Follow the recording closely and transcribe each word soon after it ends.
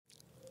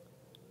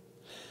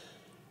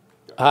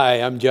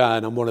Hi, I'm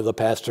John. I'm one of the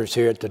pastors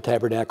here at the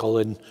Tabernacle,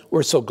 and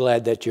we're so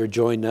glad that you're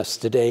joining us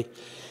today.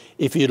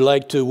 If you'd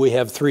like to, we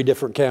have 3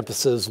 different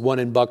campuses, one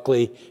in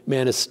Buckley,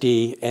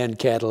 Manistee, and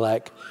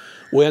Cadillac.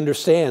 We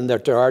understand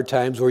that there are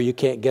times where you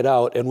can't get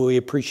out, and we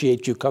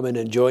appreciate you coming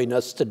and joining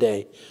us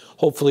today.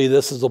 Hopefully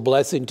this is a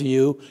blessing to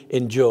you.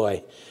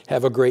 Enjoy.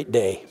 Have a great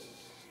day.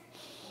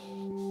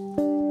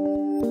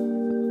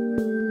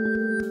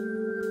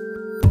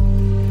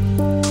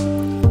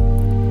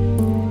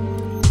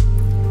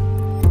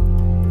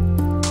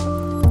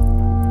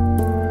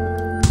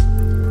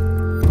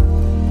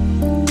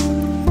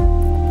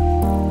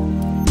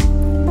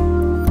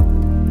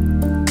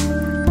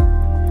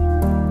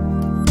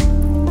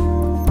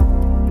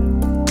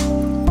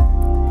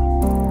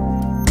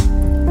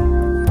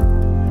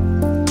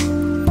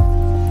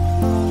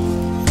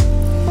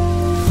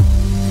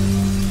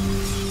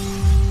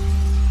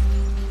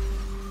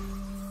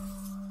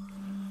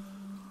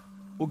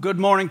 Good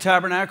morning,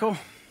 Tabernacle.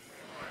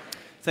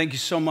 Thank you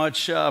so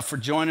much for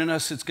joining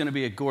us. It's going to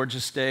be a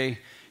gorgeous day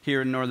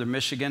here in northern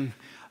Michigan.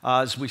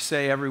 As we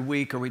say every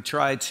week, or we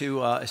try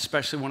to,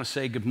 especially want to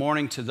say good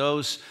morning to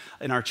those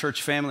in our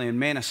church family in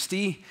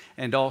Manistee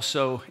and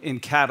also in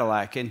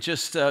Cadillac. And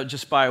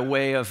just by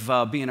way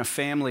of being a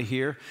family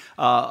here,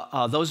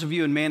 those of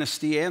you in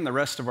Manistee and the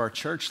rest of our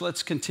church,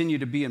 let's continue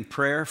to be in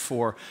prayer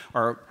for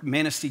our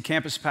Manistee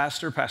campus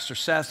pastor, Pastor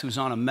Seth, who's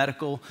on a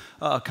medical,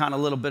 kind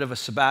of little bit of a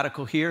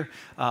sabbatical here.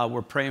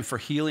 We're praying for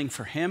healing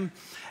for him.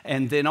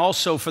 And then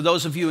also for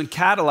those of you in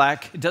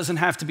Cadillac, it doesn't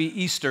have to be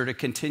Easter to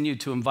continue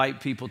to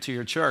invite people to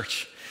your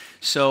church.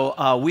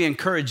 So we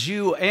encourage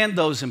you and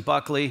those in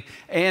Buckley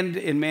and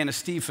in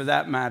Manistee for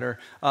that matter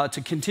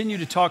to continue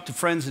to talk to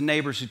friends and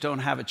neighbors who don't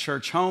have a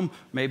church home.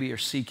 Maybe you're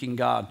seeking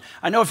God.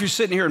 I know if you're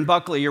sitting here in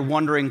Buckley, you're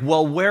wondering,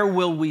 well, where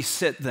will we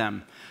sit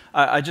them?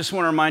 I just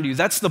want to remind you,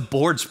 that's the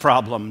board's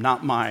problem,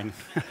 not mine.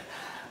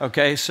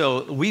 Okay,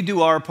 so we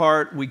do our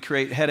part. We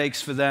create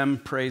headaches for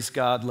them. Praise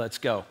God. Let's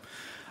go.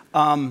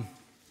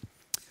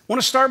 I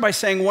want to start by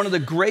saying one of the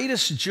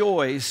greatest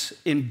joys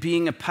in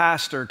being a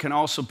pastor can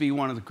also be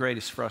one of the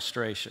greatest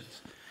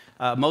frustrations.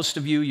 Most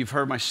of you, you've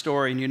heard my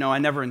story, and you know I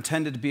never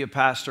intended to be a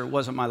pastor. It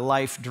wasn't my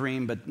life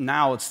dream, but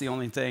now it's the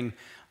only thing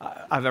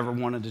I've ever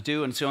wanted to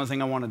do, and it's the only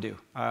thing I want to do.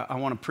 I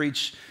want to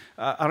preach.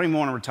 I don't even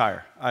want to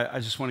retire. I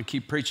just want to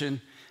keep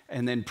preaching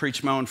and then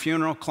preach my own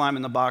funeral, climb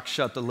in the box,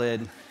 shut the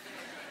lid.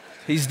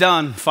 He's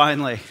done,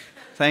 finally.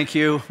 Thank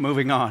you.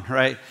 Moving on,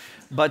 right?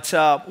 But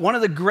one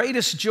of the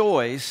greatest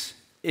joys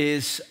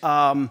is you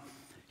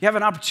have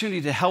an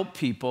opportunity to help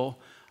people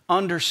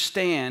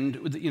understand,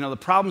 the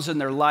problems in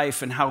their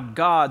life and how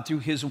God, through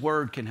His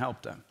Word, can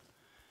help them.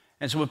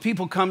 And so when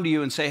people come to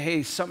you and say,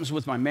 hey, something's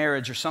with my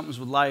marriage or something's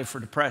with life or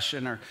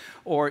depression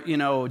or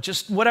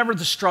just whatever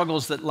the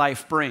struggles that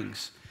life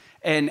brings,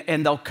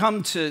 and they'll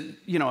come to,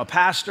 a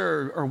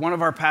pastor or one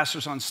of our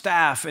pastors on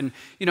staff, and,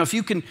 if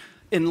you can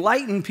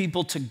enlighten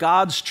people to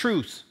God's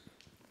truth,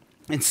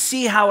 and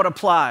see how it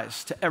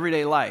applies to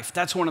everyday life.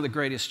 That's one of the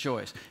greatest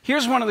joys.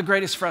 Here's one of the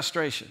greatest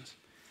frustrations,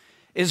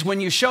 is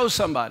when you show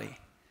somebody,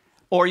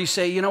 or you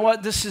say, you know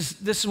what, this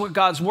is what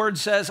God's Word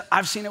says.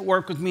 I've seen it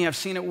work with me. I've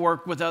seen it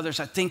work with others.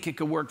 I think it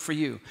could work for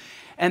you.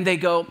 And they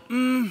go,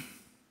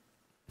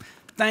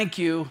 thank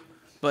you,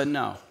 but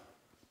no.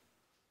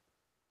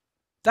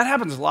 That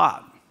happens a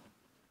lot.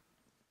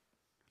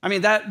 I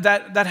mean,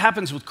 that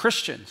happens with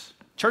Christians,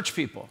 church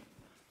people,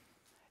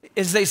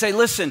 is they say,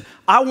 listen,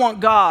 I want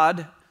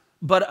God,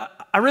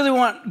 but I really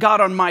want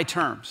God on my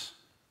terms.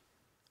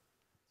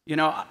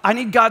 I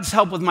need God's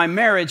help with my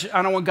marriage.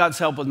 I don't want God's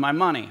help with my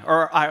money.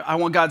 Or I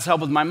want God's help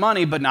with my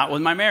money, but not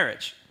with my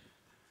marriage.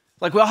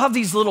 Like, we all have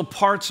these little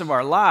parts of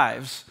our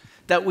lives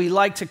that we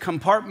like to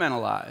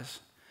compartmentalize.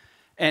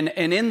 And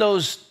in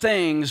those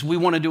things, we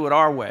want to do it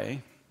our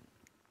way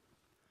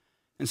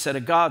instead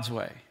of God's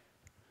way.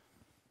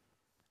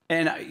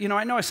 And,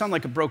 I know I sound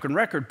like a broken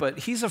record, but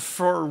He's a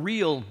for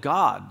real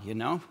God,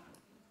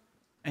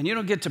 And you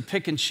don't get to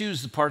pick and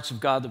choose the parts of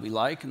God that we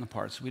like and the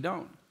parts we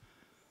don't.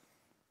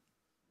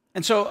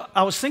 And so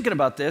I was thinking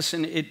about this,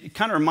 and it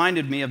kind of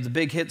reminded me of the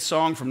big hit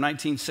song from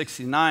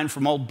 1969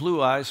 from Old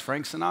Blue Eyes,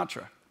 Frank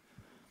Sinatra.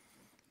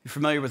 You're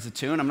familiar with the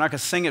tune? I'm not going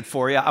to sing it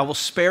for you. I will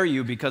spare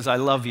you because I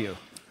love you,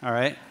 all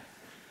right?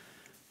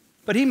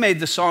 But he made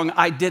the song,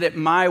 I Did It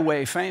My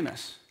Way,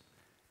 famous.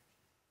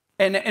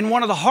 And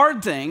one of the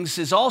hard things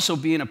is also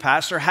being a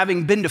pastor,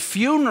 having been to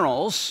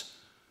funerals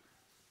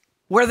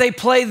where they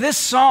play this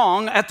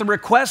song at the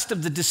request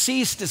of the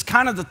deceased as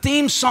kind of the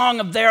theme song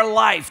of their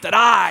life, that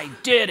I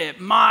did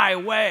it my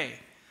way.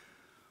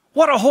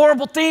 What a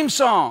horrible theme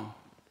song.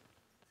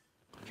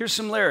 Here's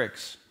some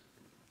lyrics.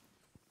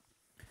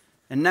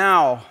 And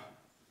now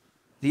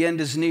the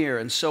end is near,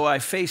 and so I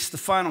face the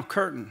final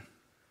curtain.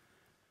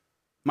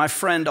 My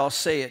friend, I'll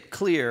say it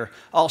clear.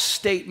 I'll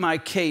state my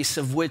case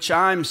of which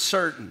I'm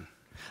certain.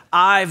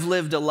 I've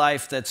lived a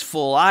life that's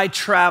full. I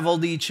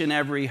traveled each and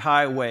every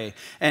highway,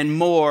 and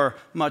more,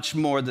 much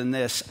more than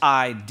this,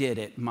 I did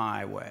it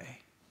my way.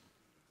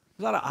 There's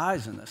a lot of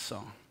I's in this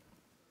song.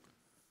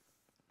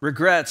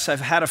 Regrets,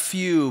 I've had a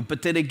few,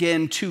 but then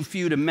again, too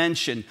few to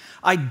mention.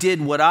 I did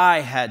what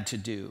I had to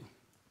do.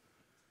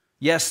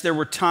 Yes, there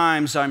were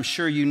times, I'm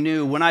sure you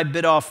knew, when I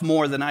bit off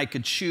more than I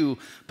could chew,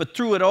 but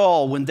through it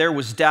all, when there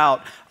was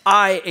doubt,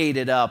 I ate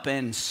it up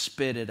and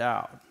spit it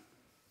out.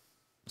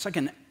 It's like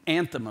an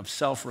anthem of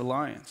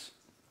self-reliance.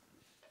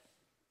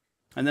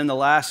 And then the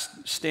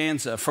last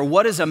stanza, for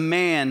what is a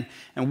man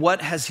and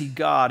what has he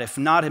got? If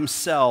not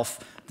himself,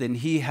 then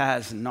he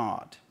has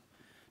naught.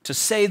 To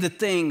say the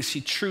things he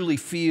truly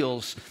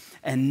feels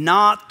and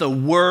not the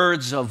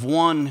words of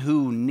one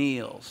who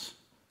kneels.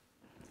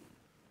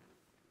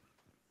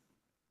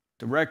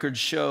 The record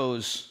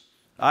shows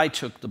I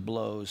took the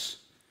blows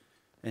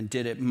and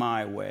did it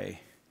my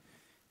way.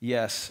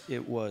 Yes,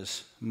 it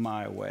was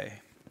my way.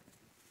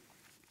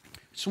 I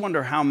just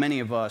wonder how many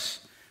of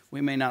us,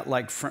 we may not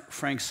like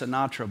Frank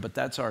Sinatra, but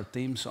that's our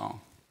theme song.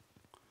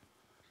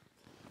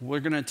 We're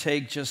going to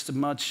take just as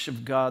much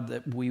of God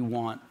that we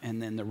want,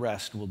 and then the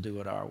rest we'll do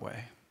it our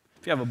way.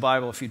 If you have a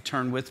Bible, if you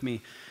turn with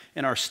me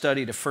in our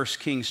study to 1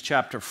 Kings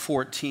chapter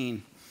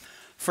 14.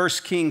 1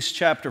 Kings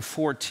chapter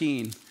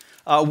 14.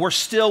 We're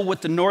still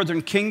with the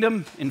northern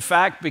kingdom. In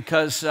fact,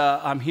 because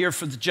I'm here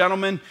for the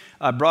gentleman,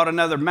 I brought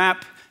another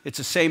map. It's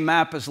the same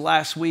map as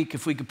last week.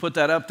 If we could put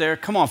that up there.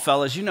 Come on,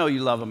 fellas, you know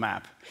you love a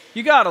map.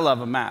 You got to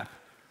love a map,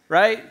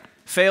 right?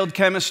 Failed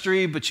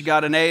chemistry, but you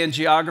got an A in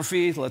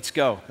geography. Let's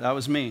go. That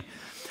was me.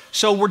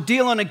 So we're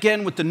dealing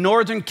again with the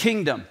northern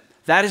kingdom.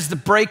 That is the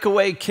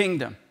breakaway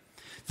kingdom.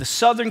 The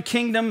southern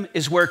kingdom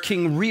is where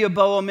King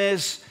Rehoboam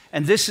is,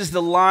 and this is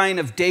the line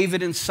of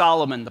David and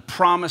Solomon, the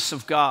promise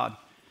of God.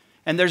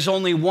 And there's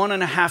only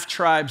 1.5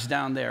 tribes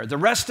down there. The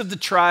rest of the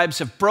tribes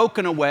have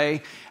broken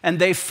away, and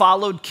they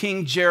followed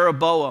King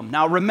Jeroboam.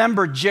 Now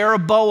remember,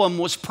 Jeroboam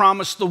was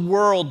promised the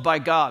world by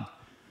God.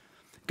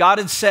 God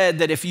had said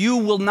that if you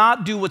will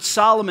not do what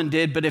Solomon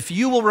did, but if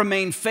you will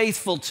remain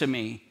faithful to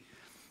me,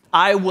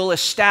 I will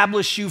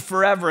establish you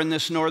forever in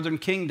this northern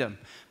kingdom.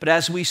 But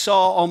as we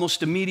saw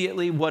almost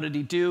immediately, what did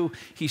he do?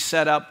 He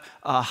set up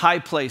high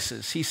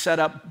places. He set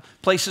up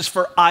places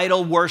for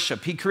idol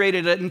worship. He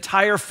created an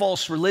entire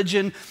false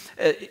religion,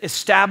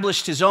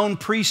 established his own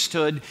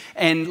priesthood,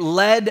 and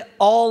led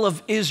all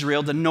of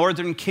Israel, the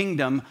northern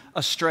kingdom,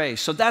 astray.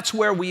 So that's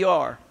where we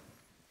are.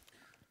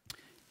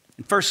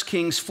 In 1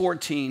 Kings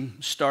 14,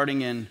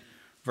 starting in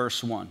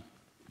verse 1.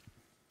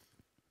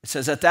 It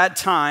says, at that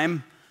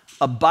time,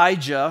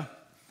 Abijah,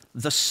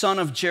 the son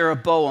of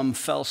Jeroboam,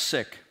 fell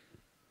sick.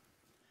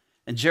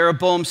 And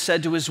Jeroboam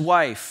said to his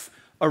wife,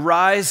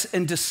 arise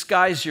and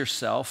disguise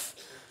yourself,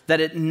 that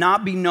it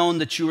not be known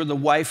that you are the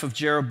wife of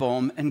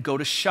Jeroboam, and go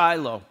to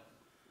Shiloh.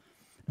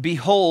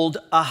 Behold,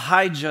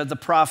 Ahijah the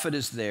prophet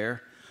is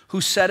there,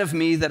 who said of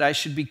me that I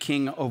should be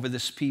king over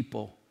this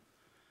people.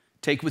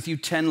 Take with you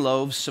 10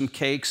 loaves, some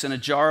cakes, and a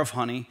jar of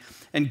honey,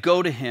 and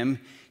go to him.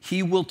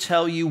 He will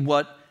tell you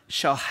what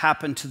shall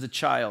happen to the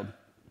child.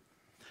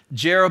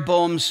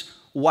 Jeroboam's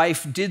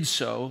wife did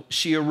so.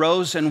 She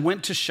arose and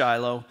went to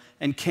Shiloh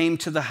and came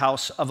to the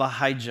house of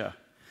Ahijah.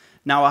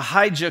 Now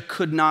Ahijah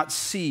could not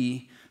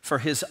see, for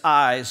his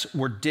eyes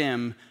were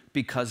dim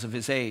because of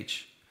his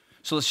age.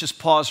 So let's just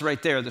pause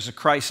right there. There's a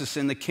crisis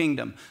in the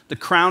kingdom. The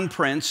crown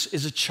prince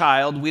is a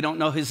child. We don't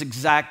know his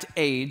exact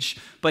age,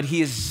 but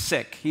he is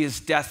sick. He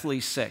is deathly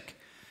sick.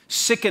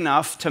 Sick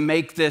enough to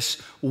make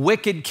this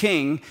wicked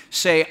king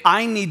say,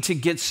 I need to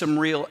get some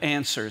real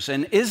answers.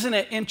 And isn't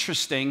it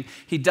interesting?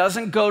 He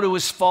doesn't go to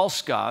his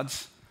false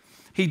gods.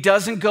 He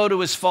doesn't go to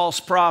his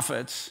false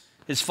prophets,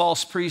 his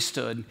false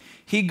priesthood.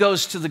 He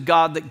goes to the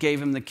God that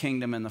gave him the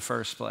kingdom in the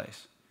first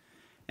place.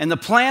 And the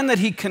plan that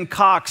he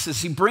concocts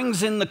is he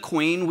brings in the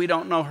queen. We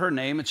don't know her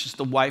name. It's just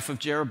the wife of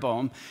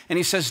Jeroboam. And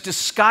he says,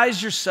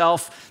 disguise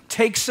yourself,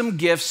 take some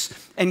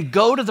gifts, and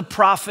go to the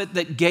prophet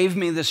that gave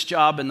me this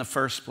job in the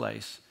first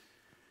place.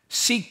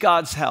 Seek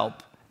God's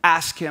help.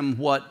 Ask him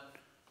what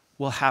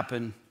will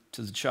happen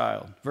to the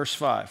child. Verse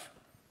 5.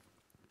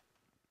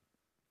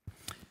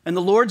 And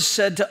the Lord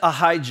said to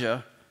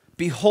Ahijah,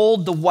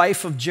 behold, the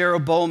wife of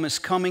Jeroboam is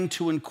coming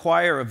to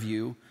inquire of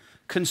you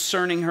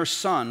concerning her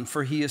son,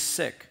 for he is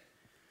sick.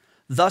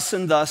 Thus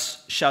and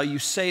thus shall you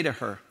say to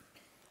her.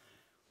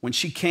 When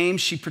she came,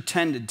 she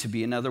pretended to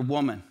be another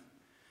woman.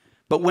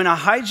 But when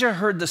Ahijah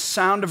heard the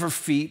sound of her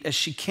feet as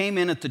she came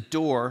in at the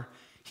door,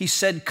 he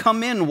said,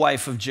 come in,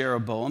 wife of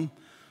Jeroboam.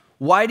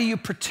 Why do you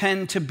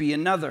pretend to be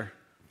another?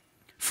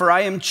 For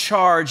I am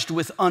charged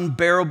with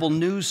unbearable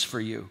news for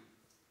you.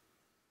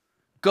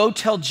 Go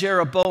tell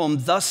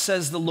Jeroboam, thus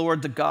says the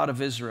Lord, the God of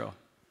Israel.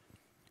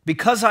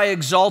 Because I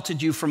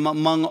exalted you from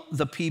among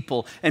the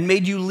people and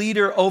made you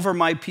leader over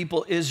my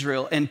people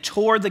Israel and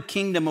tore the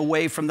kingdom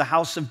away from the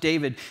house of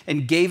David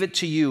and gave it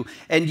to you,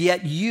 and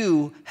yet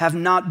you have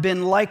not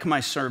been like my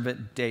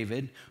servant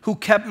David, who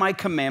kept my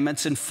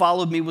commandments and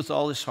followed me with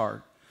all his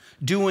heart,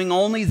 doing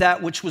only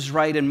that which was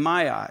right in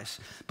my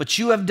eyes. But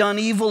you have done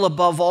evil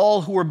above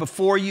all who were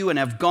before you and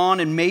have gone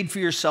and made for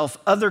yourself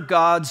other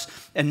gods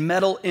and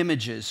metal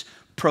images,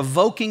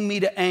 provoking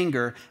me to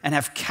anger, and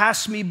have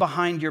cast me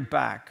behind your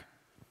back.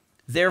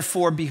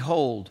 Therefore,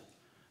 behold,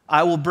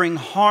 I will bring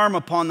harm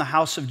upon the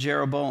house of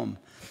Jeroboam,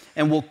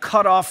 and will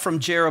cut off from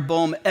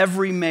Jeroboam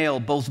every male,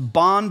 both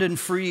bond and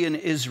free in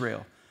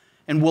Israel,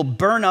 and will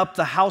burn up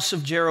the house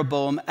of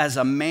Jeroboam as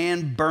a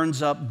man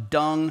burns up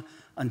dung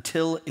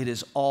until it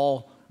is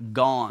all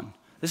gone.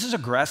 This is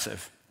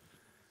aggressive.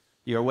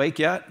 You awake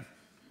yet?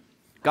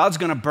 God's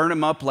going to burn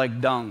him up like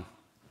dung.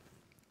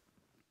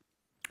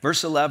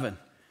 Verse 11,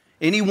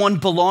 anyone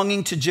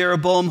belonging to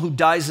Jeroboam who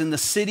dies in the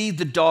city,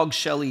 the dogs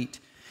shall eat.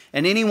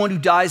 And anyone who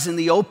dies in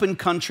the open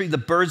country, the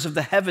birds of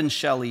the heavens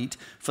shall eat,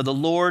 for the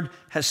Lord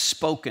has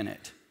spoken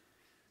it.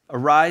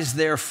 Arise,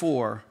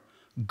 therefore,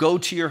 go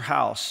to your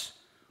house.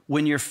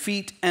 When your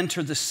feet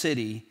enter the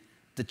city,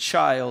 the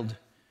child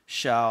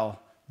shall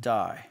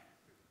die.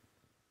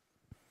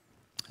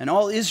 And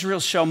all Israel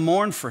shall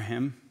mourn for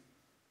him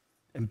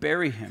and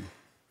bury him.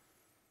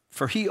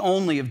 For he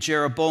only of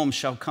Jeroboam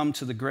shall come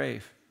to the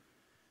grave,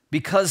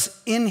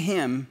 because in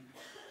him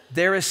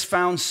there is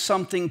found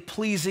something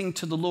pleasing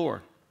to the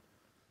Lord,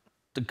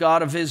 the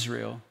God of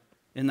Israel,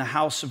 in the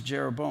house of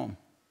Jeroboam.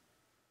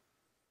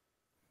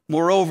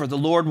 Moreover, the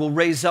Lord will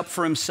raise up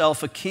for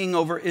himself a king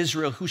over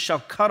Israel who shall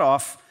cut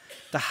off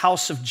the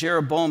house of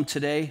Jeroboam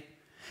today.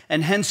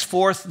 And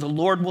henceforth the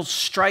Lord will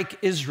strike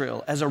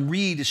Israel as a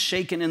reed is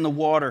shaken in the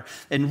water,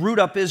 and root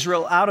up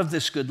Israel out of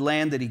this good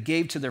land that he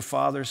gave to their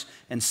fathers,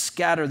 and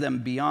scatter them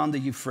beyond the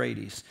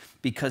Euphrates,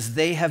 because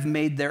they have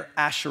made their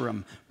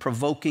Asherim,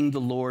 provoking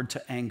the Lord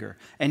to anger.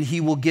 And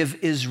he will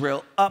give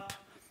Israel up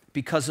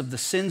because of the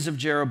sins of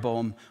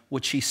Jeroboam,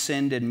 which he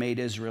sinned and made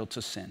Israel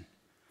to sin.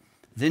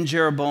 Then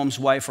Jeroboam's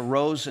wife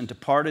arose and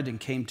departed and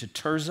came to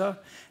Tirzah.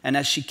 And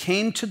as she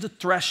came to the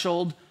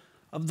threshold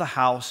of the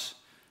house,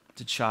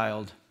 the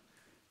child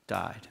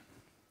died.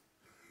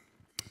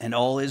 And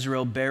all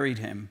Israel buried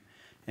him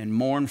and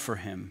mourned for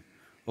him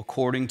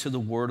according to the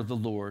word of the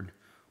Lord,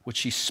 which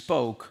he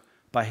spoke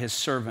by his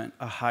servant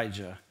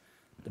Ahijah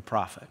the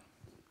prophet.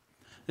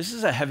 This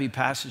is a heavy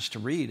passage to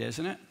read,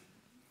 isn't it?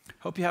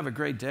 Hope you have a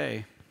great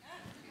day.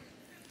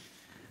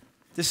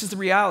 This is the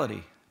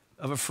reality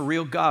of a for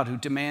real God who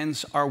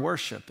demands our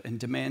worship and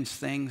demands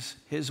things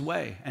his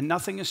way, and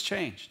nothing has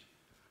changed.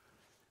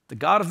 The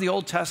God of the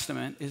Old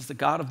Testament is the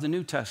God of the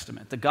New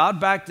Testament. The God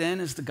back then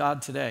is the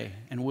God today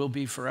and will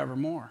be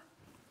forevermore.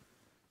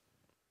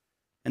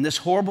 And this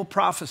horrible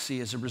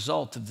prophecy is a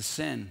result of the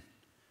sin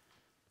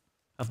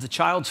of the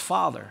child's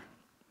father,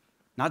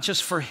 not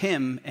just for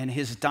him and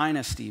his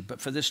dynasty, but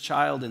for this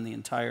child and the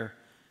entire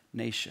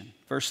nation.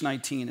 Verse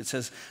 19, it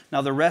says,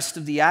 now the rest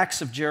of the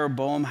acts of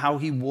Jeroboam, how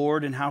he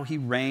warred and how he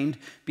reigned,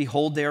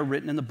 behold, they are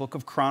written in the book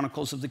of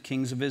Chronicles of the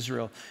kings of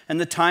Israel.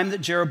 And the time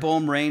that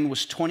Jeroboam reigned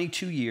was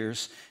 22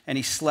 years, and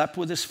he slept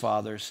with his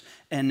fathers,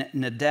 and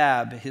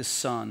Nadab, his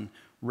son,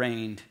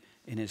 reigned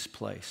in his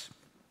place.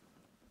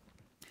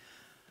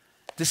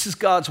 This is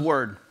God's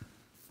word.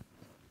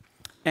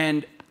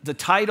 And the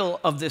title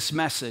of this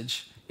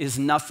message is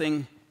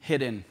Nothing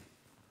Hidden.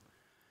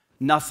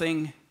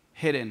 Nothing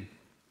hidden.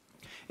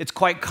 It's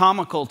quite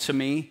comical to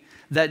me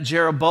that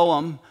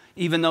Jeroboam,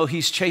 even though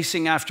he's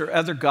chasing after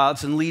other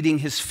gods and leading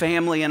his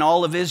family and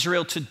all of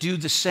Israel to do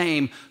the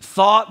same,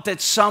 thought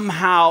that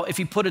somehow if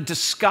he put a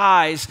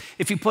disguise,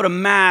 if he put a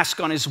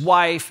mask on his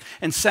wife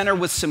and sent her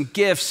with some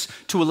gifts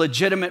to a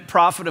legitimate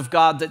prophet of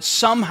God, that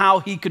somehow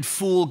he could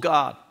fool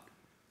God.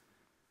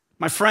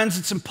 My friends,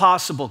 it's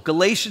impossible.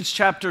 Galatians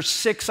chapter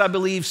 6, I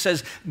believe,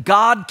 says,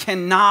 God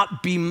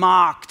cannot be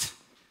mocked.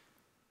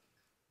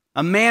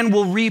 A man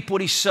will reap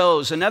what he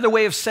sows. Another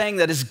way of saying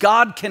that is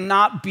God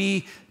cannot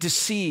be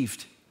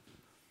deceived.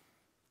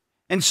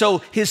 And so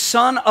his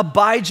son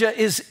Abijah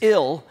is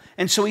ill,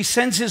 and so he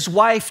sends his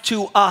wife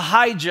to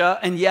Ahijah,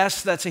 and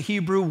yes, that's a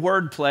Hebrew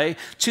wordplay,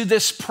 to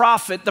this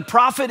prophet. The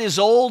prophet is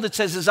old. It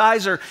says his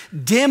eyes are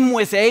dim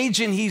with age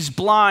and he's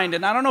blind.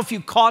 And I don't know if you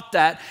caught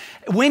that.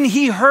 When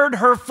he heard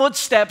her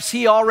footsteps,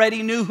 he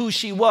already knew who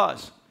she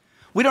was.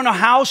 We don't know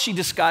how she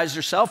disguised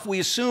herself. We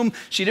assume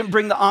she didn't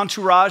bring the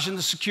entourage and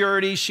the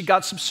security. She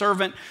got some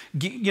servant,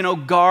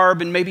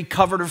 garb and maybe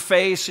covered her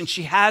face, and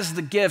she has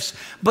the gifts.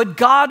 But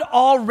God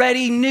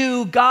already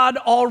knew, God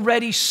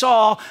already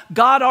saw,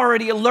 God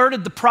already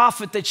alerted the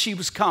prophet that she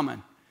was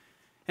coming.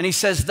 And he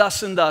says,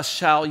 thus and thus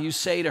shall you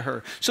say to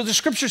her. So the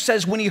scripture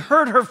says when he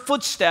heard her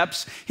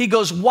footsteps, he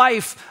goes,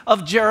 wife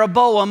of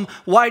Jeroboam,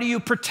 why do you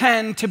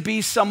pretend to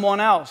be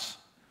someone else?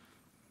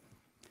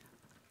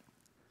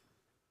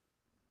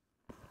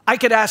 I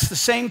could ask the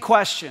same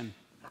question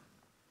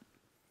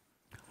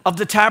of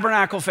the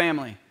Tabernacle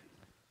family,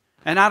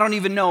 and I don't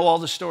even know all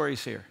the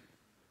stories here.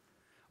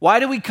 Why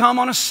do we come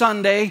on a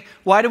Sunday?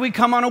 Why do we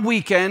come on a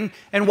weekend?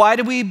 And why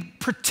do we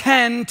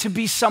pretend to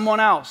be someone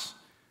else?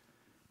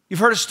 You've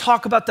heard us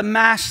talk about the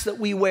masks that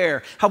we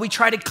wear, how we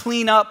try to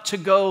clean up to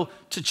go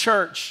to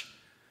church,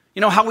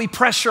 how we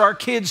pressure our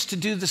kids to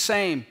do the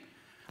same.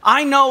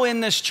 I know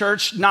in this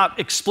church, not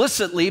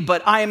explicitly,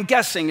 but I am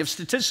guessing, if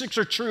statistics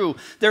are true,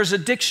 there's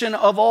addiction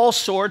of all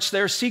sorts,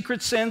 there's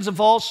secret sins of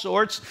all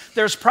sorts,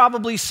 there's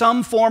probably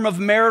some form of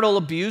marital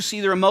abuse,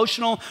 either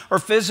emotional or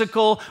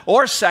physical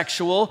or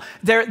sexual.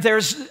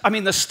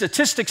 The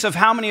statistics of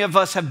how many of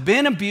us have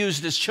been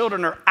abused as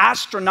children are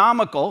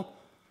astronomical.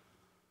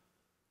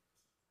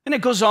 And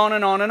it goes on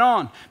and on and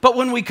on. But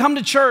when we come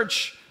to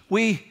church,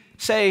 we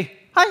say,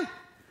 hi.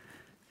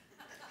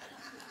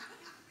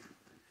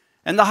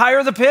 And the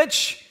higher the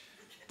pitch,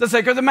 the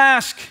thicker the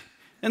mask,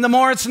 and the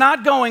more it's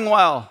not going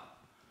well.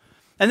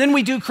 And then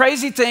we do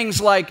crazy things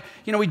like,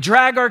 we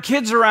drag our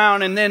kids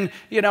around and then,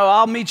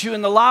 I'll meet you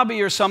in the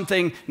lobby or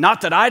something.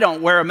 Not that I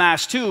don't wear a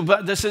mask too,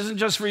 but this isn't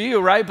just for you,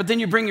 right? But then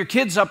you bring your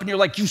kids up and you're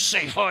like, you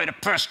say hi to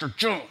Pastor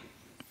John.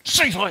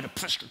 Say hi to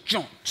Pastor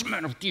John. What's the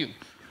matter with you?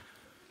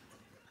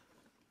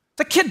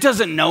 The kid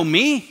doesn't know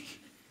me.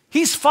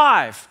 He's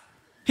 5.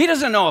 He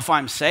doesn't know if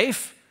I'm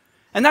safe.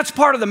 And that's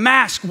part of the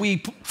mask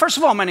first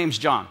of all, my name's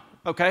John,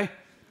 okay?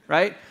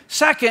 Right?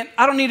 Second,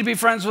 I don't need to be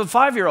friends with a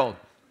 5-year-old.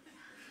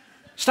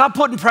 Stop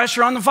putting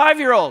pressure on the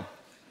 5-year-old.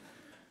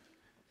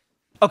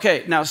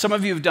 Okay, now some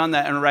of you have done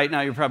that, and right now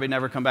you'll probably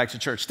never come back to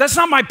church. That's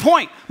not my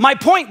point. My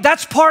point,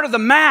 that's part of the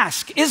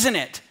mask, isn't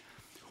it?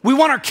 We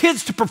want our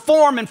kids to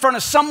perform in front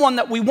of someone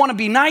that we want to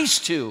be nice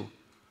to,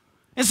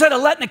 instead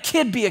of letting a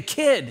kid be a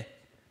kid.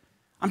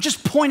 I'm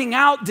just pointing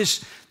out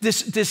this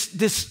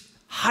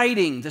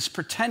hiding, this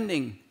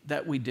pretending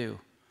that we do.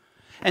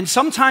 And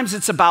sometimes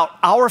it's about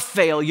our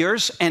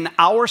failures and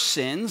our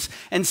sins,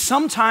 and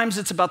sometimes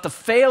it's about the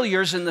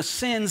failures and the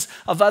sins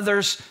of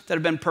others that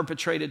have been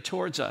perpetrated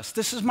towards us.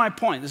 This is my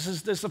point. This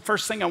is the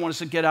first thing I want us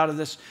to get out of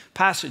this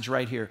passage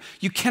right here.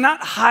 You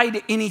cannot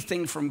hide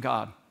anything from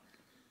God.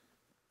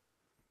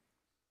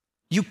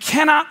 You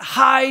cannot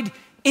hide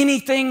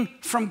anything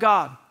from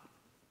God.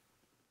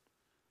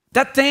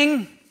 That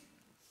thing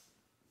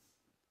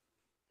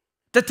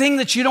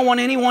that you don't want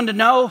anyone to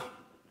know,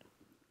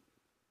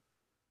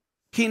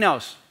 He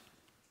knows.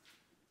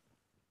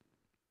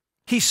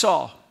 He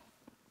saw.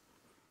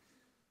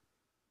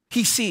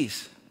 He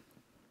sees.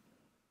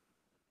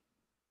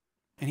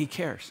 And He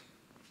cares.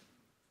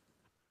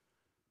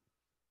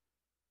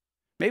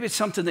 Maybe it's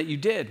something that you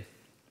did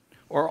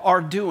or are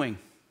doing.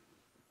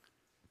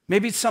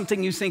 Maybe it's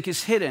something you think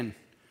is hidden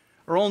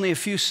or only a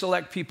few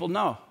select people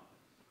know.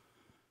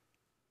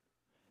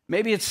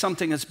 Maybe it's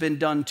something that's been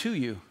done to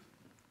you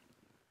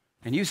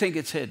and you think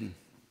it's hidden.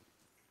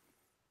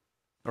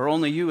 Or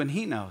only you and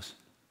He knows.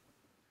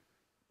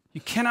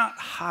 You cannot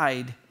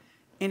hide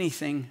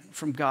anything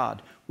from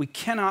God. We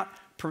cannot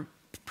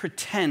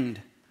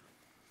pretend.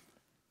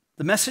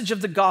 The message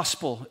of the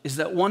gospel is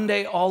that one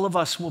day all of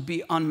us will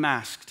be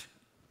unmasked.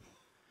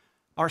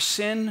 Our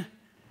sin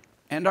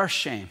and our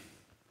shame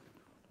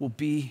will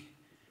be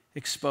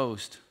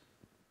exposed.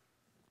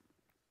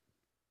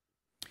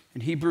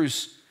 In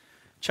Hebrews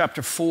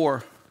chapter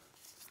 4,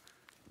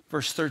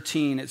 verse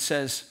 13, it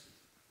says,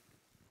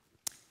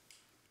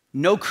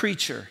 no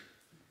creature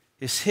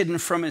is hidden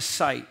from His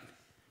sight,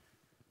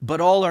 but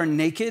all are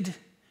naked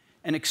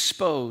and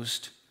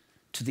exposed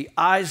to the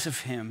eyes of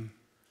Him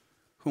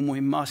whom we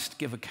must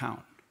give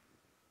account.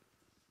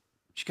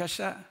 Did you catch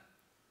that?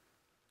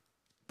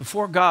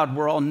 Before God,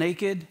 we're all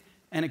naked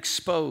and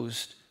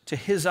exposed to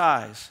His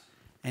eyes,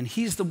 and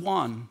He's the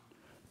one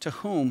to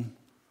whom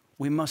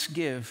we must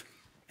give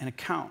an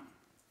account.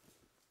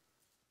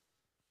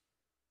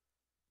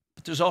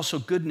 But there's also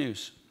good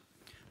news.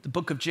 The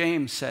book of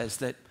James says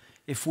that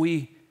if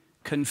we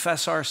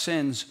confess our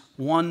sins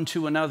one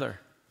to another,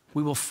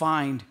 we will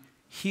find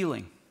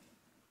healing.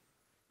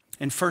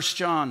 In 1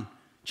 John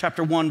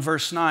chapter 1,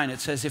 verse 9,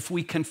 it says, if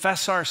we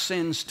confess our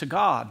sins to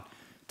God,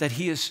 that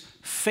He is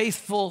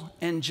faithful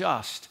and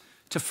just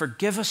to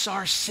forgive us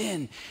our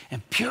sin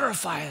and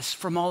purify us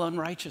from all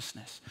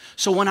unrighteousness.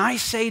 So when I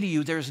say to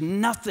you, there's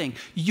nothing,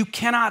 you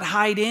cannot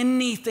hide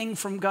anything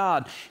from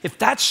God. If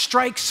that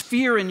strikes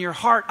fear in your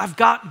heart, I've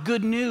got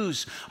good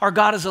news. Our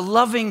God is a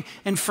loving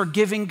and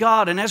forgiving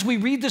God. And as we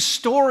read this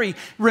story,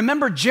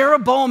 remember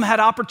Jeroboam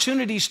had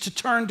opportunities to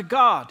turn to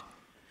God.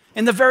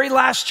 In the very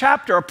last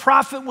chapter, a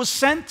prophet was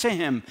sent to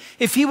him.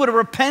 If he would have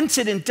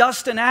repented in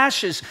dust and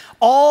ashes,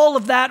 all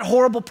of that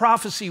horrible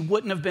prophecy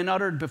wouldn't have been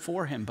uttered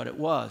before him, but it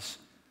was.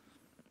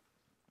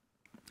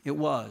 It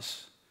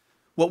was.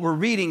 What we're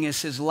reading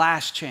is his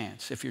last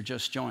chance, if you're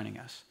just joining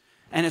us.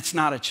 And it's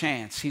not a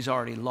chance. He's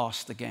already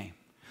lost the game.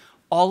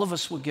 All of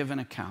us will give an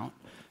account.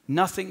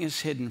 Nothing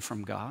is hidden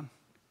from God.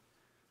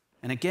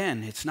 And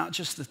again, it's not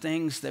just the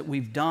things that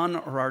we've done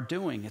or are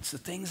doing. It's the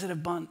things that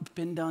have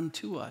been done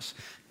to us.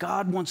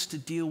 God wants to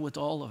deal with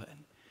all of it.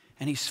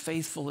 And He's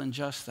faithful and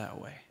just that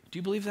way. Do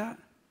you believe that?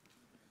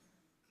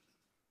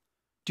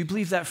 Do you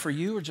believe that for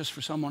you or just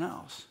for someone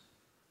else?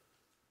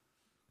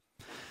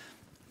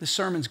 This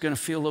sermon's going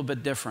to feel a little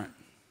bit different.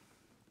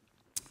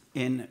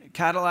 In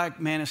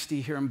Cadillac,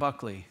 Manistee here in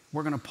Buckley,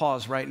 we're going to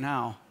pause right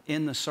now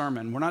in the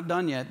sermon. We're not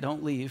done yet.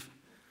 Don't leave.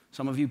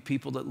 Some of you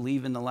people that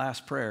leave in the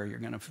last prayer, you're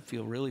going to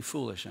feel really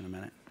foolish in a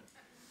minute.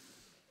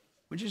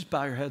 Would you just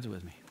bow your heads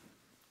with me?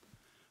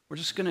 We're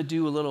just going to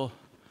do a little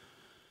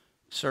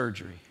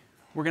surgery.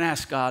 We're going to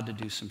ask God to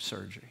do some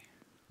surgery.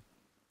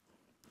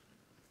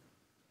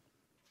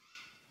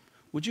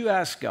 Would you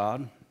ask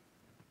God,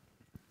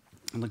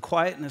 in the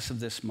quietness of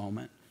this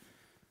moment,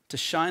 to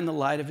shine the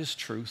light of his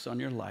truth on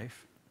your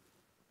life?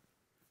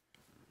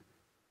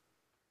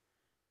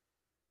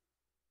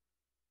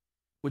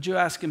 Would you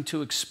ask him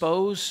to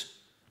expose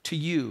to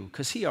you,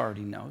 because he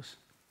already knows,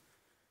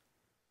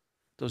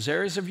 those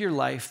areas of your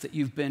life that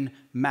you've been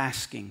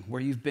masking,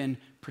 where you've been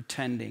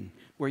pretending,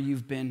 where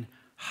you've been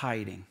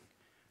hiding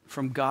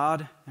from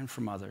God and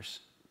from others?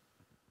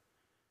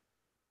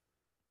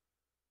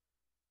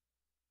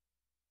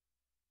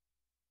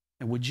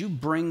 And would you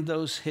bring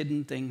those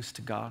hidden things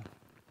to God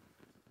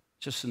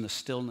just in the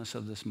stillness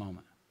of this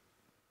moment?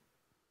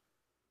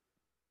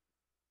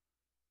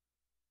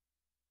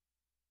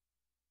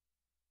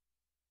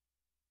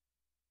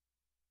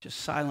 Just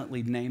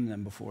silently name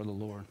them before the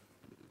Lord.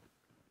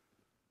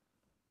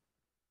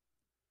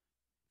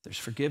 If there's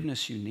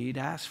forgiveness you need,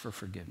 ask for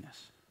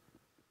forgiveness.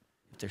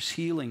 If there's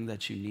healing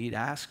that you need,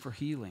 ask for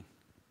healing.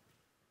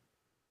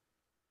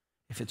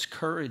 If it's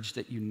courage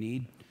that you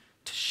need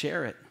to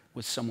share it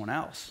with someone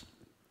else,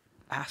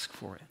 ask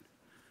for it.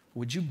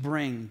 Would you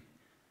bring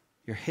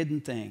your hidden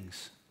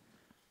things,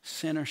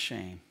 sin or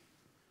shame,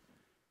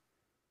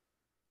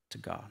 to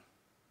God?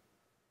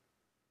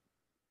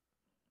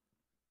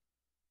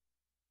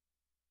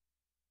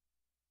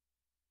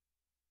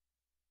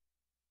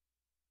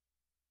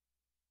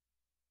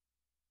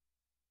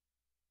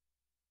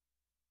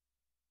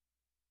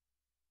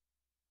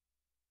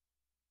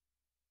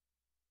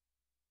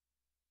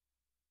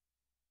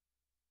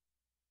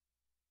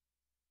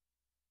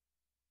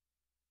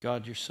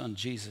 God, your son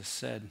Jesus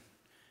said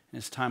in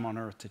his time on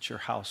earth that your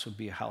house would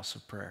be a house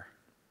of prayer.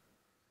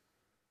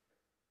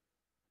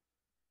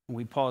 And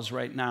we pause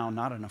right now,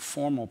 not in a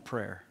formal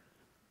prayer,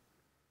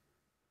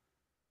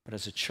 but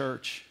as a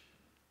church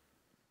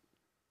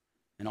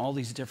in all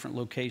these different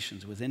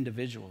locations with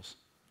individuals,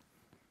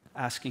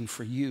 asking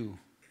for you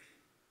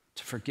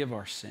to forgive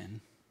our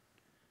sin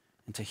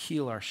and to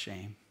heal our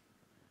shame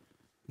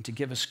and to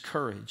give us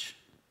courage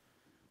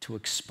to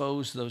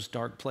expose those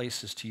dark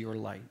places to your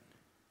light.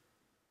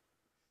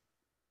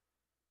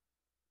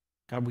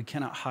 God, we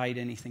cannot hide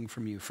anything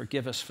from you.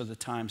 Forgive us for the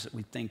times that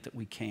we think that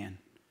we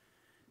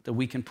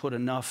can put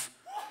enough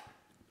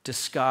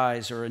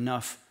disguise or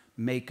enough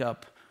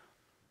makeup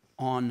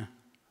on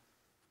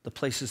the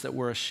places that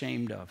we're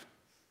ashamed of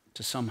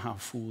to somehow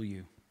fool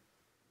you.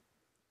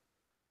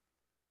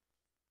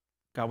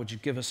 God, would you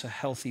give us a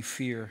healthy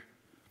fear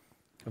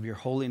of your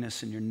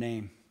holiness and your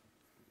name?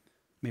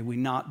 May we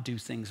not do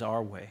things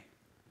our way,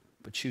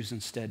 but choose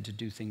instead to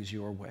do things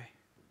your way,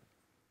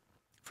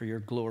 for your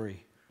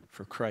glory,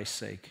 for Christ's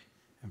sake,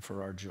 and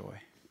for our joy.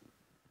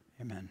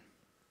 Amen.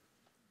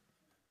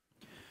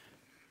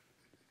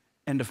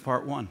 End of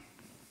part one.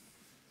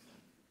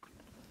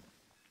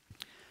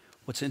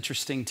 What's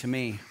interesting to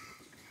me,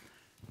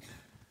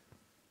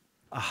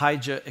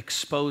 Ahijah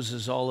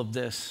exposes all of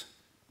this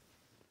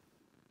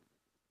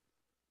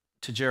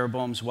to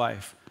Jeroboam's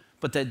wife,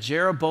 but that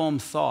Jeroboam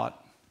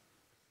thought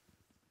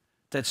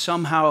that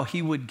somehow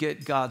he would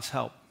get God's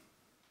help.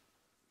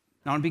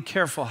 Now, I want to be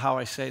careful how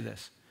I say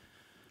this.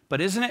 But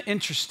isn't it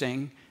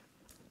interesting,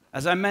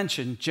 as I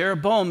mentioned,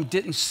 Jeroboam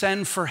didn't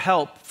send for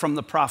help from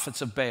the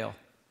prophets of Baal,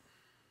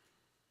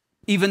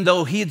 even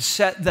though he had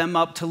set them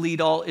up to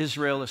lead all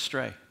Israel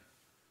astray.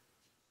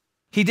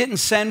 He didn't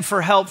send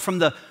for help from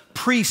the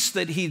priests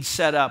that he'd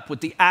set up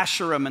with the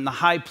Asherim and the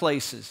high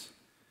places.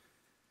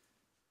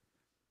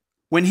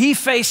 When he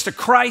faced a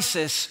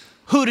crisis,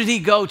 who did he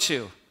go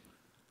to?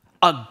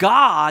 A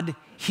God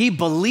he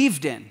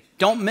believed in.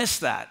 Don't miss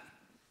that.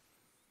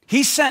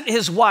 He sent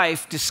his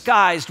wife,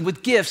 disguised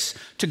with gifts,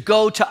 to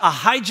go to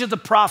Ahijah the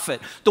prophet,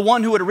 the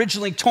one who had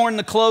originally torn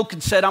the cloak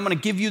and said, I'm going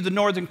to give you the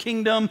northern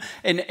kingdom,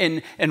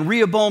 and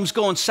Rehoboam's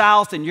going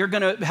south, and you're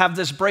going to have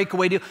this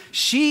breakaway deal.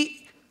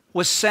 She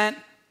was sent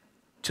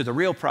to the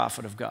real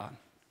prophet of God.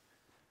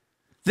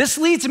 This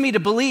leads me to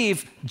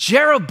believe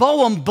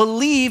Jeroboam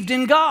believed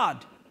in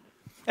God.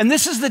 And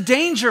this is the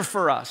danger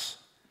for us.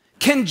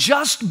 Can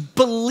just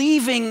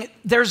believing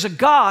there's a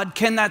God,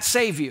 can that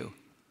save you?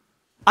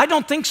 I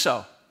don't think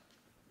so.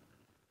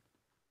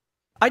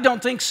 I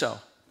don't think so.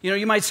 You know,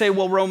 you might say,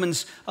 well,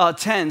 Romans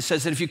 10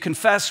 says that if you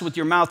confess with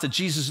your mouth that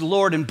Jesus is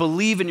Lord and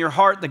believe in your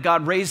heart that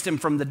God raised him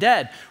from the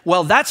dead.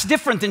 Well, that's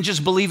different than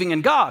just believing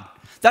in God.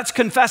 That's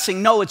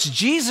confessing, no, it's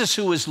Jesus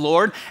who is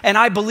Lord, and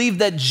I believe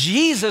that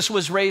Jesus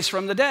was raised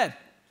from the dead.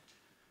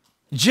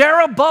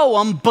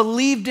 Jeroboam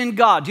believed in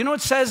God. You know what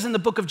it says in the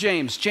book of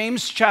James?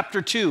 James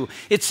chapter 2.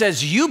 It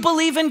says, you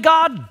believe in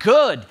God?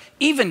 Good.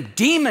 Even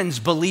demons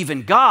believe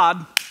in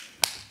God.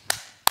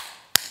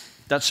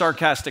 That's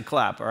sarcastic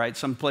clap, all right?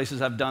 Some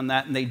places have done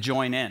that and they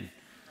join in.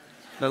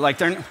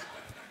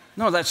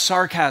 No, that's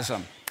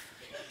sarcasm.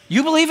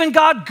 You believe in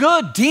God?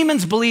 Good.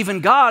 Demons believe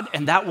in God,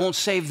 and that won't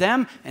save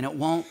them, and it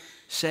won't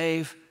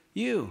save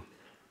you.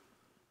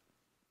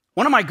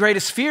 One of my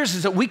greatest fears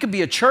is that we could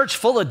be a church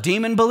full of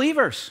demon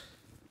believers.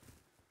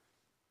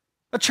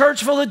 A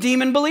church full of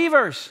demon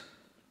believers.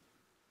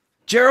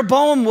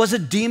 Jeroboam was a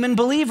demon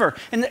believer.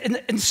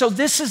 And so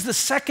this is the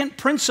second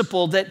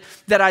principle that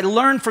I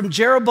learned from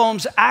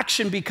Jeroboam's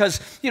action because,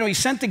 he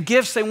sent the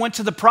gifts, they went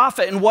to the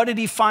prophet, and what did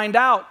he find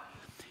out?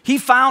 He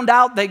found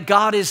out that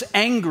God is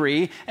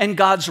angry and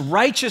God's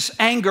righteous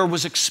anger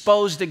was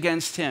exposed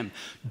against him.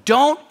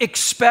 Don't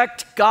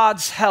expect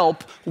God's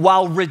help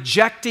while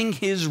rejecting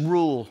his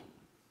rule.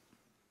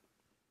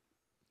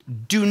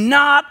 Do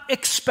not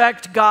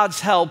expect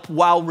God's help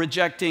while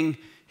rejecting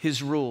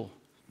his rule.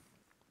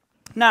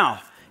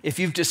 Now, if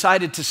you've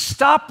decided to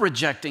stop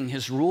rejecting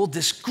his rule,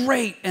 this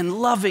great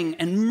and loving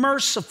and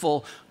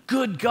merciful,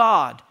 good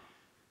God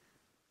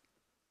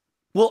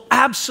will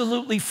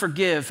absolutely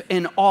forgive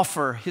and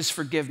offer his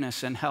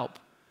forgiveness and help.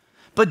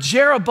 But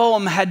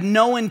Jeroboam had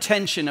no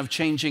intention of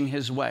changing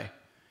his way.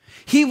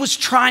 He was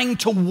trying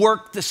to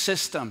work the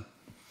system.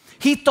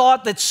 He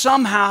thought that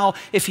somehow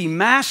if he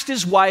masked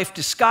his wife,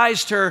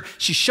 disguised her,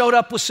 she showed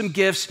up with some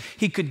gifts,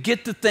 he could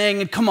get the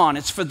thing and come on,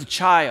 it's for the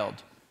child.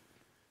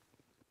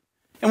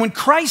 And when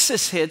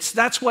crisis hits,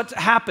 that's what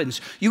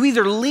happens. You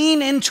either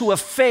lean into a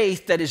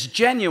faith that is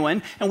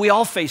genuine, and we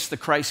all face the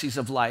crises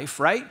of life,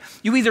 right?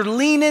 You either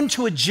lean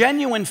into a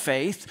genuine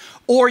faith,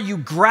 or you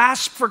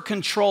grasp for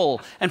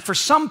control. And for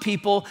some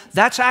people,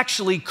 that's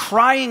actually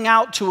crying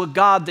out to a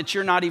God that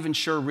you're not even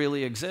sure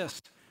really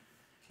exists,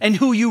 and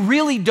who you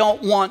really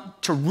don't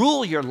want to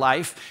rule your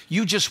life.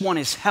 You just want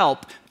his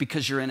help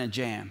because you're in a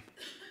jam.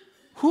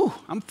 Whew,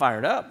 I'm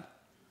fired up.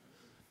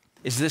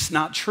 Is this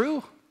not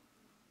true?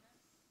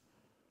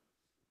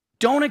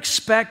 Don't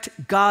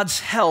expect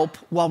God's help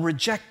while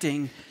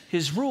rejecting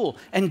his rule.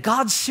 And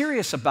God's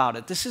serious about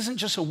it. This isn't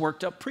just a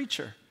worked up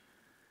preacher.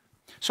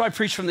 So I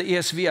preach from the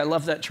ESV. I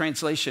love that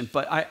translation.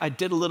 But I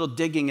did a little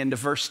digging into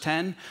verse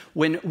 10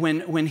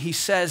 when he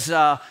says,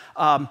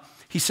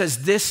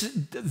 this,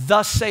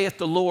 thus saith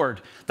the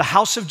Lord, the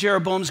house of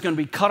Jeroboam is going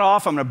to be cut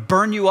off. I'm going to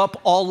burn you up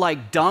all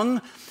like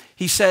dung.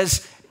 He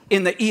says,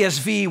 in the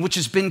ESV, which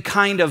has been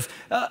kind of,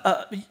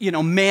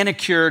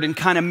 manicured and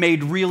kind of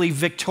made really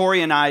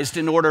Victorianized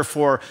in order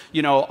for,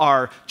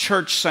 our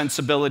church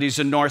sensibilities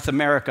in North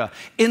America.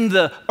 In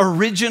the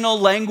original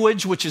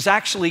language, which is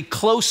actually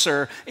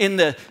closer in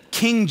the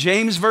King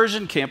James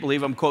Version, can't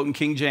believe I'm quoting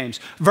King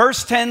James.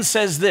 Verse 10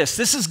 says this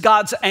is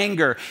God's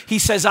anger. He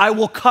says, I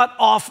will cut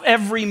off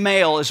every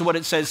male, is what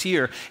it says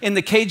here. In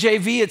the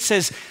KJV, it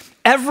says,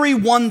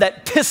 everyone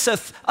that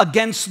pisseth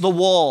against the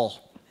wall.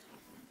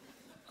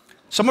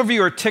 Some of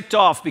you are ticked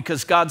off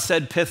because God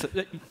said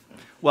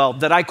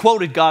that I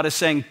quoted God as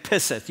saying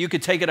pisseth. You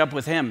could take it up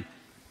with him.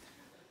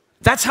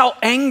 That's how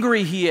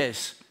angry he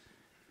is.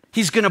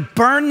 He's going to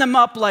burn them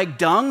up like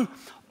dung.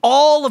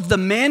 All of the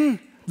men,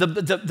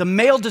 the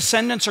male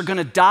descendants are going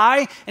to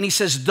die. And he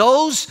says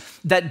those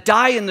that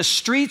die in the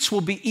streets will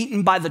be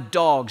eaten by the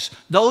dogs.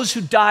 Those who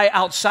die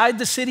outside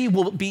the city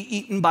will be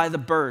eaten by the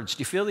birds.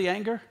 Do you feel the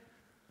anger?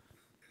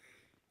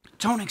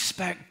 Don't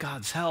expect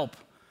God's help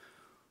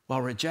while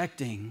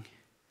rejecting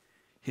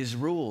his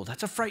rule.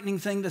 That's a frightening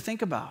thing to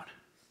think about.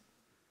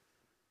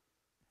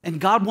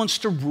 And God wants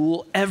to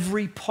rule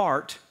every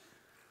part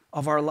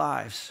of our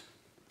lives.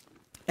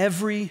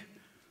 Every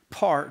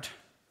part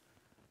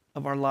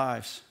of our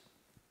lives.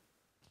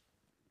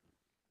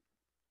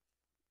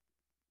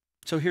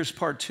 So here's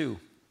part 2.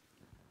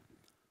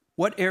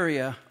 What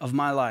area of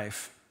my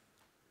life,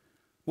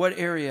 what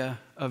area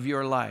of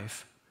your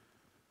life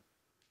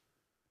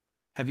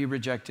have you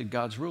rejected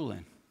God's rule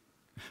in?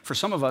 For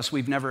some of us,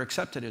 we've never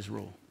accepted his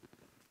rule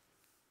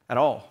at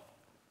all.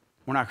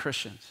 We're not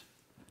Christians.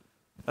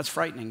 That's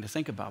frightening to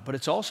think about. But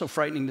it's also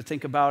frightening to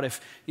think about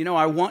if,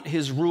 I want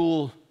his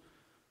rule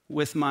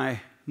with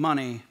my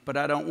money, but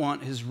I don't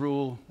want his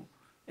rule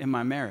in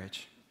my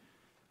marriage.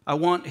 I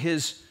want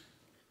his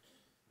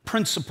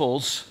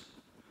principles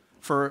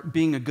for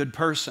being a good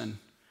person,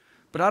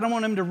 but I don't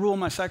want him to rule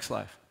my sex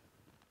life.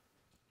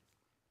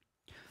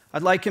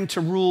 I'd like him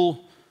to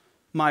rule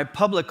my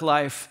public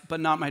life, but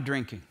not my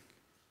drinking.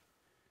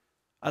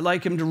 I'd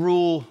like him to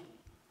rule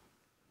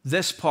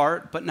this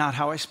part, but not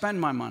how I spend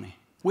my money.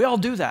 We all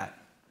do that.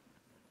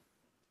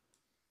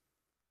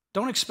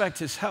 Don't expect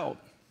his help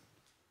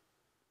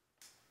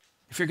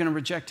if you're going to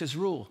reject his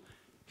rule.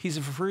 He's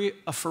a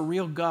for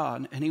real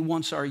God, and he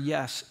wants our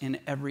yes in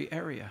every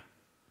area.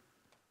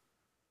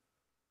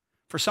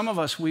 For some of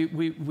us,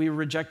 we're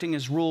rejecting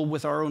his rule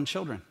with our own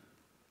children.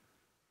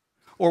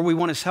 Or we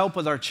want his help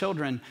with our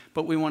children,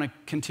 but we want to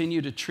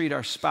continue to treat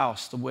our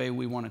spouse the way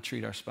we want to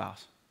treat our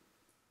spouse.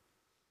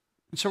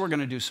 And so we're going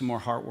to do some more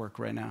heart work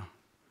right now,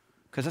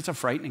 because that's a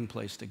frightening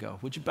place to go.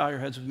 Would you bow your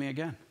heads with me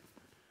again?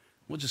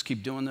 We'll just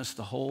keep doing this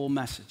the whole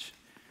message.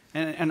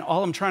 And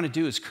all I'm trying to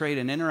do is create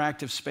an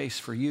interactive space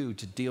for you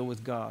to deal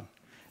with God.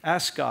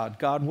 Ask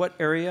God, what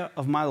area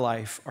of my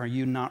life are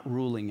you not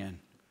ruling in?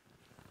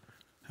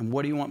 And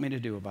what do you want me to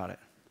do about it?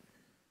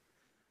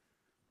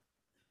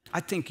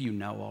 I think you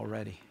know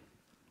already.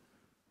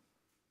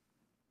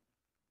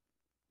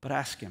 But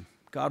ask him,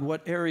 God,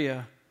 what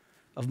area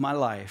of my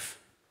life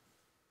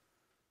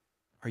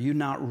are you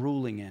not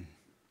ruling in?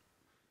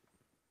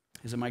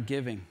 Is it my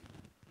giving?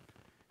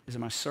 Is it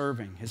my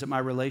serving? Is it my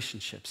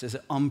relationships? Is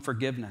it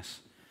unforgiveness?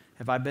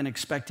 Have I been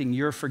expecting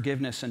your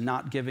forgiveness and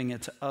not giving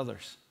it to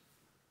others?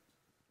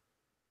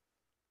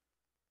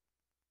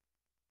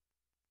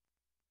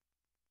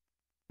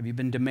 Have you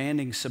been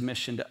demanding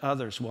submission to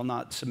others while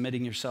not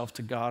submitting yourself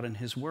to God and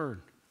His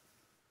Word?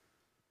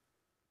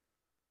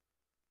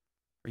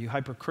 Are you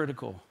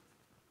hypercritical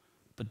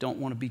but don't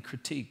want to be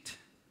critiqued?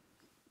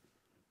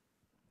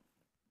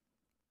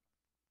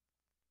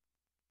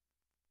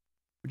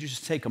 Would you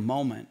just take a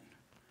moment?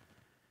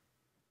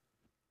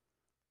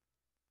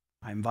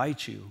 I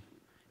invite you,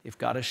 if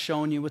God has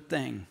shown you a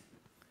thing,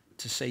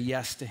 to say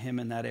yes to Him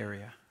in that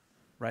area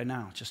right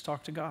now. Just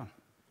talk to God.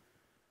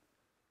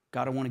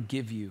 God, I want to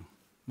give you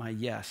my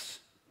yes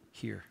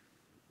here.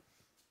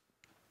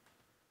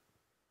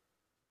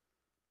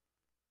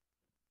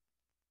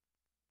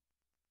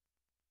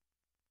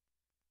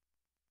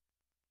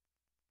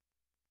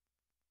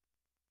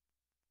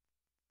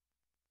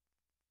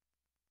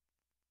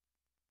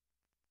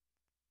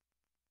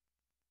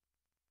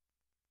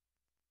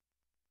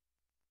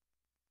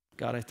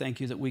 God, I thank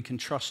you that we can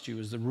trust you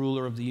as the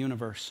ruler of the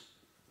universe.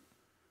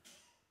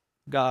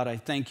 God, I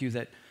thank you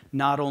that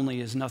not only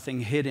is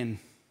nothing hidden,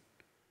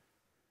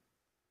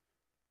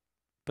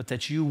 but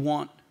that you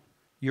want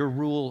your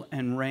rule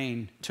and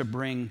reign to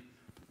bring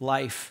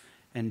life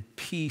and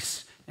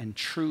peace and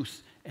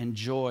truth and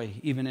joy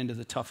even into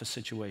the toughest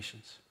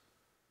situations.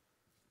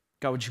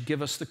 God, would you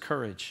give us the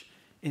courage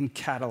in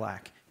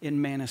Cadillac,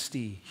 in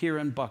Manistee, here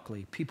in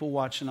Buckley, people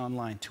watching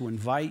online, to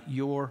invite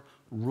your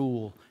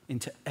rule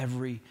into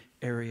every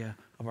area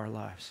of our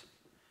lives.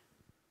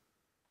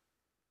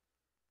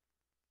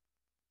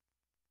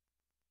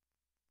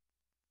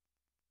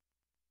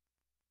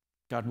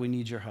 God, we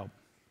need your help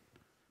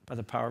by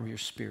the power of your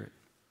Spirit.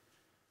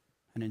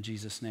 And in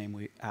Jesus' name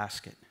we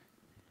ask it.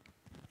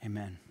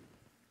 Amen.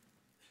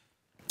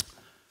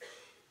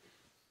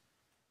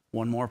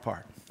 One more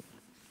part.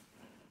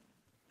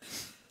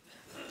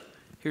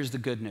 Here's the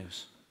good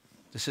news.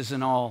 This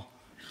isn't all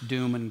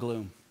doom and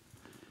gloom.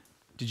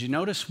 Did you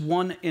notice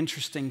one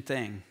interesting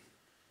thing?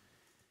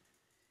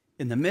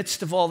 In the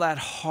midst of all that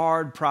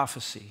hard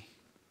prophecy,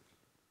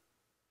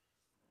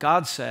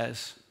 God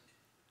says,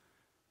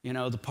 you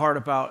know, the part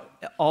about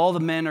all the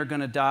men are going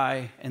to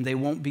die and they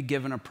won't be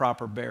given a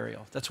proper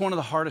burial. That's one of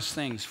the hardest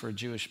things for a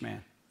Jewish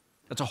man.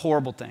 That's a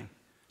horrible thing,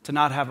 to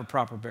not have a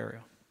proper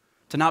burial,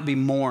 to not be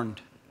mourned.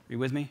 Are you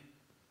with me?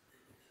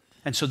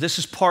 And so this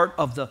is part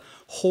of the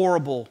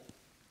horrible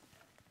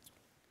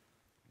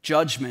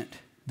judgment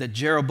that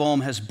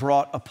Jeroboam has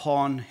brought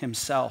upon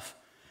himself.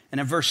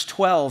 And in verse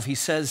 12, he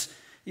says,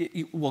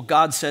 well,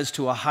 God says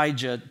to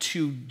Ahijah,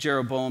 to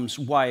Jeroboam's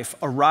wife,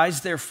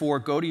 "Arise, therefore,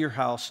 go to your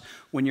house.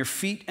 When your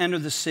feet enter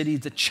the city,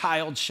 the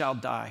child shall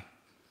die."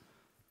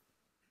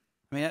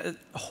 I mean,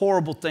 a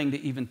horrible thing to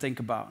even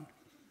think about.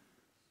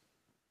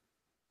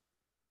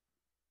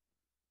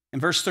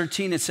 In verse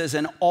 13, it says,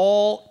 "And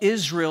all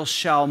Israel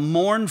shall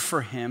mourn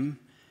for him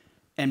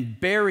and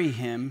bury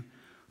him,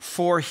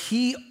 for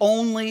he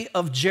only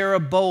of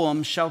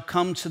Jeroboam shall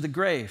come to the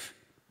grave.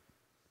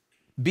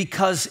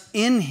 Because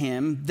in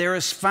him there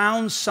is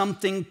found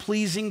something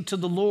pleasing to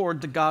the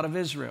Lord, the God of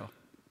Israel."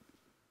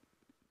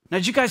 Now,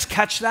 did you guys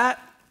catch that?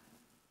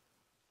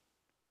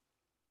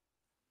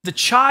 The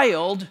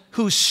child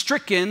who's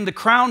stricken, the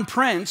crown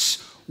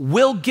prince,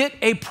 will get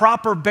a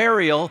proper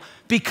burial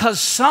because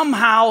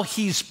somehow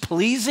he's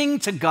pleasing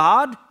to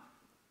God.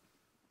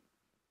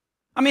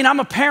 I mean, I'm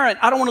a parent.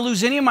 I don't want to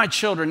lose any of my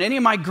children, any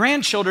of my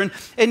grandchildren.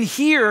 And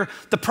here,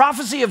 the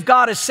prophecy of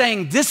God is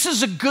saying, this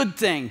is a good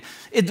thing.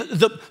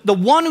 The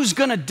one who's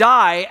going to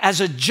die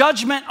as a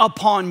judgment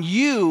upon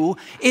you,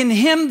 in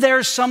him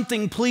there's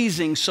something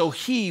pleasing, so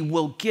he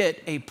will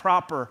get a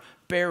proper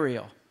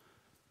burial.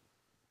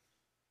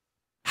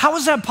 How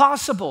is that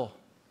possible?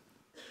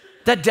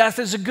 That death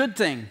is a good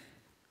thing.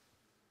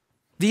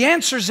 The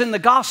answer's in the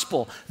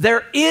gospel.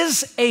 There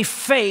is a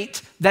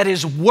fate that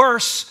is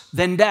worse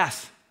than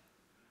death.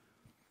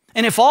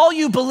 And if all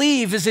you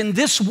believe is in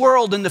this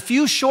world, in the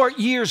few short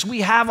years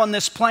we have on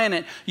this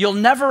planet, you'll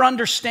never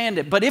understand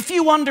it. But if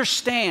you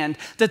understand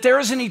that there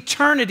is an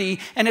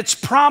eternity and it's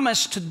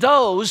promised to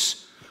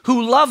those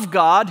who love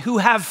God, who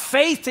have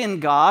faith in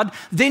God,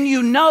 then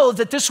you know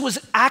that this was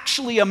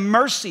actually a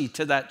mercy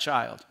to that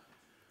child.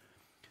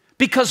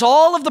 Because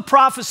all of the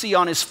prophecy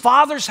on his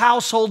father's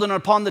household and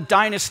upon the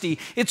dynasty,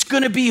 it's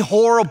going to be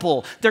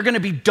horrible. There are going to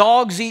be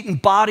dogs eating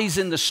bodies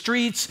in the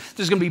streets.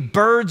 There's going to be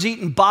birds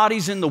eating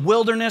bodies in the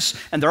wilderness.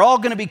 And they're all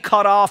going to be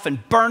cut off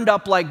and burned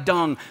up like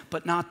dung.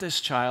 But not this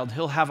child.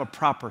 He'll have a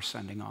proper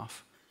sending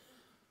off.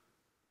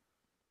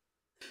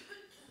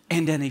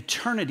 And an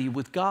eternity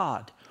with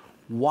God.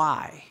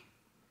 Why?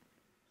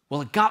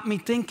 Well, it got me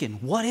thinking,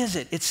 what is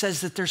it? It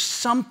says that there's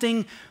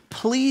something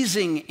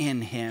pleasing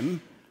in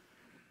him.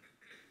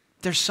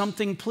 There's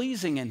something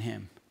pleasing in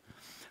him.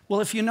 Well,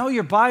 if you know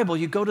your Bible,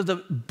 you go to the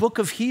book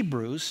of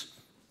Hebrews,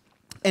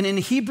 and in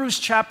Hebrews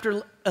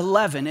chapter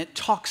 11, it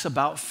talks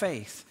about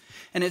faith.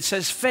 And it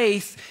says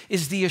faith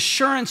is the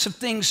assurance of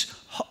things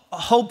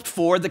hoped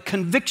for, the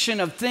conviction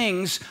of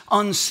things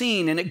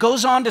unseen. And it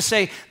goes on to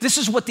say this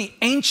is what the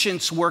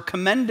ancients were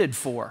commended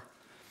for.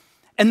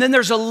 And then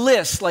there's a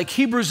list, like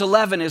Hebrews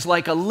 11 is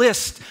like a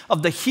list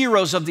of the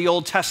heroes of the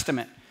Old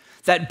Testament.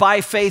 That by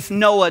faith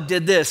Noah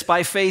did this,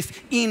 by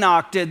faith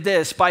Enoch did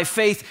this, by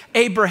faith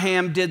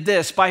Abraham did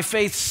this, by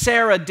faith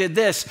Sarah did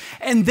this.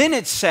 And then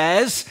it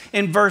says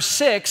in verse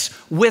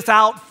 6,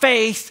 without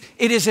faith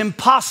it is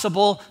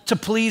impossible to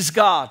please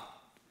God.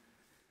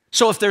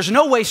 So if there's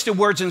no wasted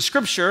words in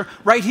Scripture,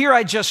 right here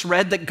I just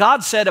read that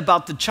God said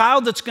about the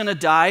child that's going to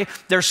die,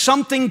 there's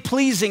something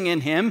pleasing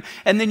in him.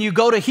 And then you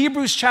go to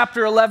Hebrews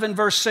chapter 11,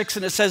 verse 6,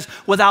 and it says,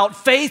 without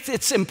faith,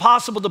 it's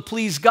impossible to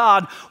please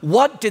God.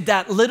 What did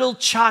that little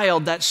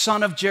child, that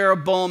son of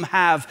Jeroboam,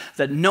 have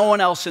that no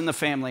one else in the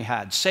family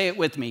had? Say it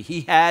with me.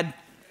 He had,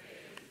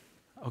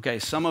 okay,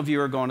 some of you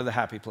are going to the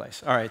happy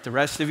place. All right, the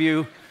rest of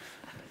you,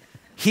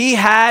 he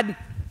had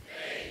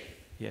faith.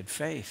 He had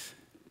faith.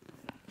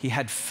 He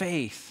had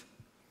faith.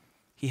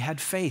 He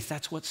had faith.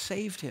 That's what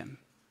saved him.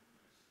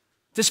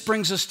 This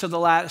brings us to the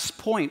last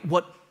point.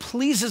 What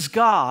pleases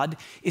God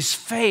is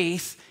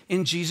faith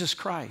in Jesus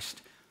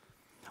Christ.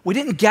 We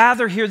didn't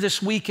gather here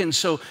this weekend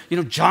so,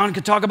 John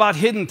could talk about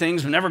hidden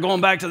things. We're never going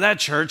back to that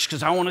church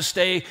because I want to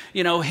stay,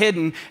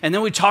 hidden. And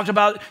then we talked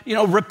about,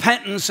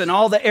 repentance and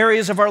all the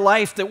areas of our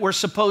life that we're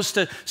supposed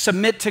to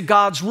submit to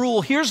God's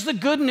rule. Here's the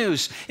good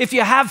news. If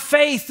you have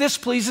faith, this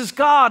pleases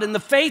God. And the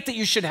faith that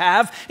you should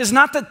have is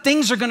not that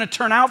things are going to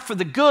turn out for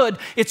the good.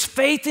 It's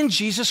faith in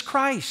Jesus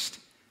Christ.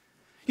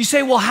 You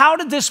say, well, how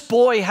did this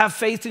boy have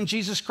faith in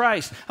Jesus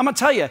Christ? I'm going to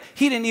tell you,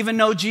 he didn't even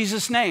know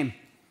Jesus' name.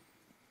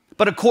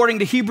 But according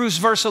to Hebrews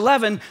verse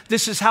 11,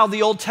 this is how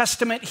the Old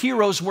Testament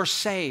heroes were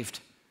saved.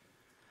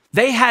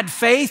 They had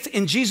faith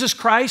in Jesus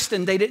Christ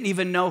and they didn't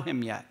even know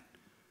him yet.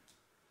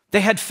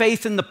 They had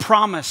faith in the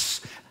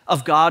promise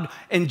of God,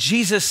 and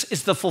Jesus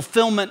is the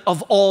fulfillment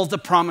of all the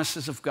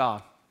promises of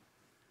God.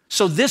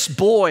 So this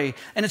boy,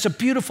 and it's a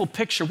beautiful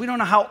picture. We don't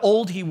know how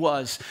old he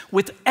was.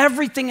 With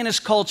everything in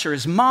his culture,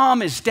 his mom,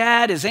 his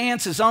dad, his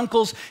aunts, his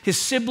uncles, his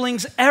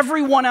siblings,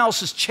 everyone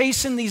else is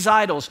chasing these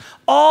idols.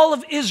 All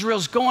of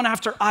Israel's going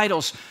after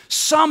idols.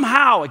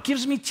 Somehow, it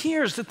gives me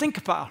tears to think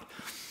about.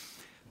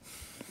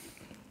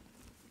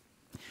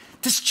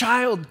 This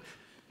child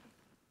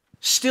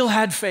still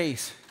had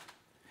faith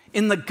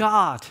in the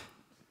God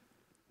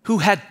who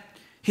had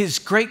his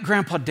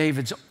great-grandpa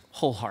David's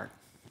whole heart.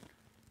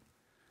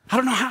 I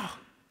don't know how.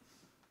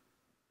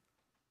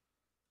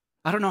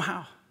 I don't know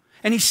how.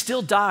 And he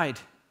still died.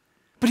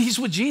 But he's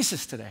with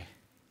Jesus today,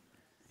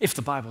 if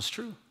the Bible's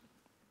true.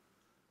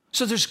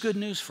 So there's good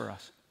news for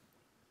us.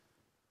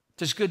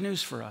 There's good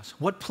news for us.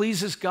 What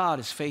pleases God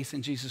is faith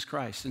in Jesus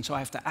Christ. And so I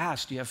have to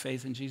ask, do you have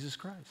faith in Jesus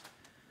Christ?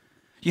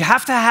 You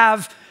have to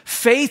have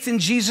faith in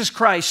Jesus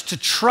Christ to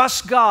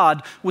trust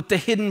God with the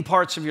hidden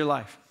parts of your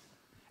life.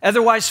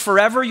 Otherwise,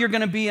 forever you're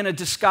going to be in a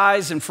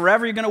disguise and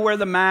forever you're going to wear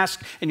the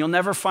mask and you'll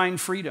never find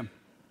freedom.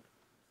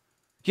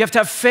 You have to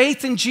have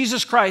faith in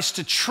Jesus Christ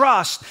to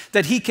trust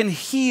that he can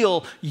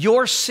heal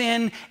your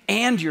sin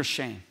and your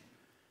shame.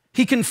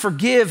 He can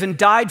forgive and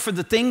died for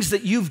the things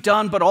that you've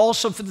done, but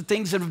also for the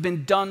things that have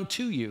been done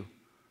to you.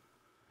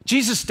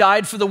 Jesus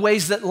died for the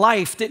ways that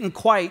life didn't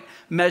quite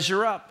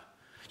measure up.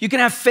 You can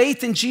have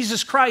faith in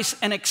Jesus Christ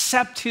and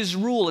accept his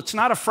rule. It's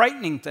not a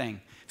frightening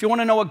thing. If you want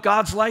to know what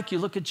God's like, you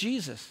look at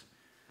Jesus.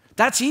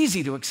 That's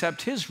easy to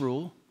accept his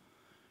rule.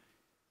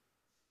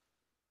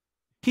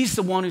 He's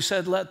the one who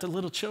said, let the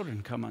little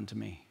children come unto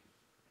me.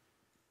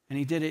 And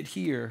he did it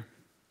here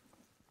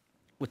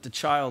with the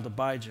child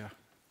Abijah.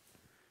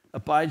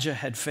 Abijah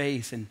had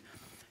faith and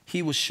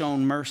he was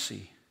shown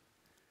mercy.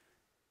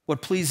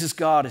 What pleases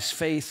God is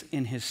faith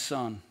in his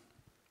son.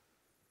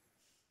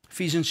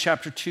 Ephesians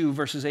chapter 2,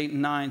 verses 8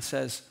 and 9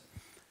 says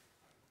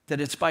that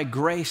it's by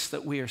grace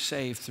that we are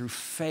saved through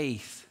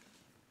faith.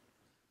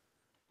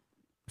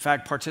 In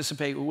fact,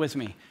 participate with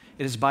me.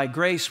 It is by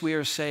grace we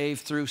are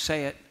saved through,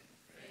 say it,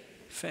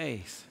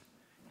 faith.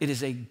 It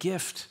is a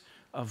gift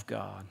of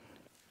God,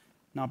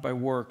 not by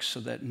works, so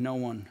that no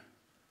one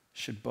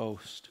should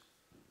boast.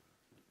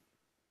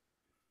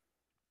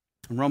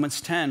 In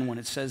Romans 10, when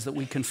it says that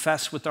we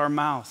confess with our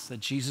mouth that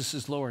Jesus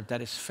is Lord,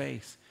 that is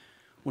faith.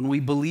 When we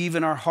believe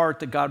in our heart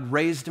that God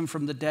raised him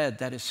from the dead,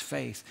 that is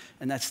faith.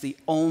 And that's the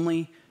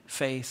only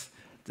faith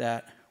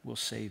that will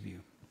save you.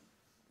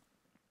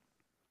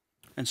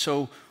 And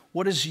so,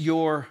 what does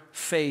your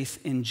faith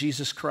in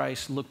Jesus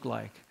Christ look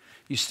like?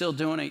 You still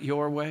doing it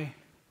your way?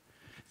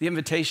 The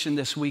invitation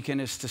this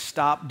weekend is to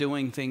stop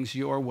doing things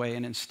your way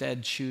and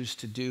instead choose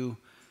to do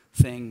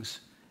things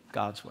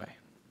God's way.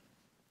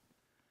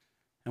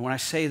 And when I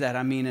say that,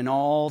 I mean in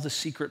all the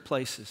secret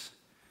places.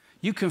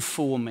 You can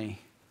fool me.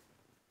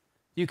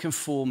 You can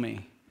fool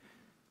me.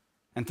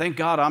 And thank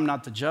God I'm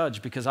not the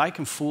judge, because I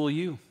can fool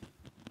you.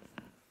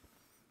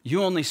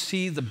 You only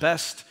see the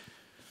best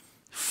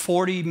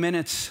 40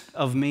 minutes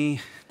of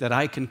me that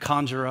I can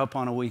conjure up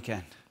on a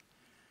weekend.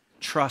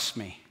 Trust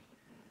me,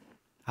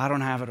 I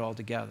don't have it all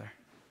together.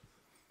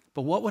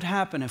 But what would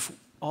happen if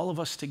all of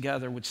us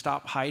together would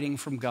stop hiding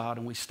from God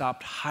and we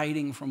stopped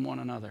hiding from one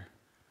another.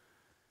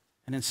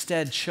 And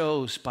instead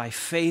chose by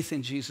faith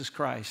in Jesus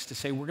Christ to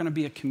say we're going to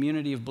be a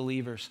community of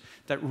believers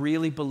that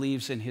really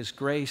believes in his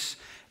grace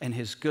and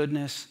his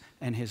goodness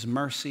and his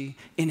mercy,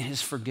 in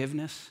his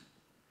forgiveness.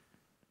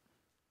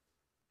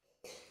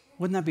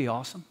 Wouldn't that be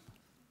awesome?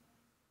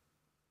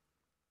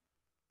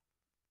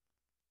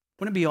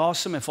 Wouldn't it be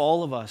awesome if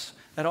all of us,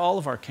 at all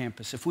of our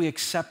campus, if we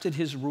accepted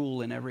his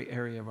rule in every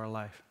area of our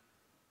life?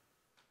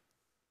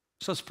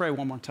 So let's pray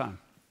one more time.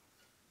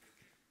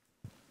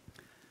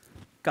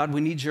 God,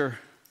 we need your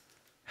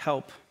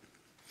help.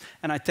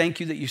 And I thank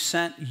you that you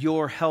sent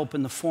your help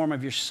in the form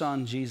of your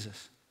son,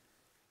 Jesus,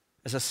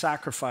 as a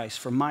sacrifice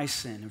for my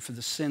sin and for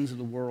the sins of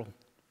the world.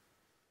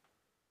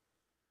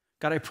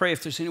 God, I pray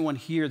if there's anyone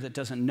here that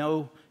doesn't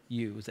know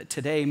you, that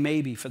today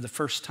maybe for the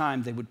first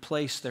time they would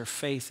place their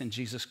faith in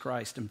Jesus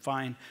Christ and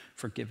find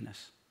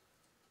forgiveness.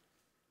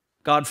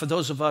 God, for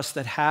those of us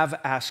that have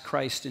asked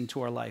Christ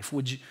into our life,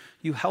 would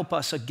you help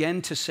us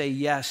again to say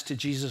yes to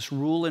Jesus'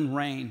 rule and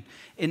reign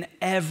in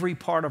every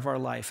part of our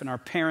life, in our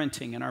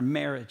parenting, in our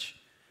marriage,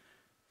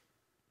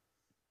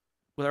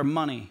 with our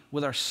money,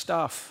 with our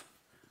stuff,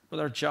 with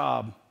our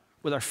job,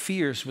 with our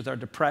fears, with our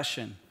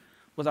depression,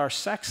 with our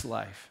sex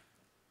life,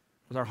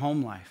 with our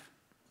home life.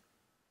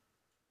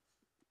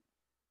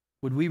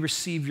 Would we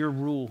receive your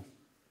rule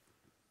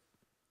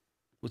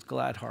with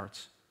glad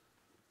hearts?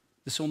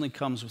 This only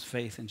comes with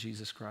faith in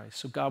Jesus Christ.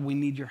 So God, we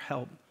need your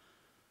help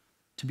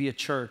to be a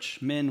church,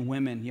 men,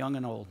 women, young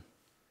and old,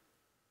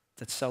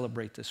 that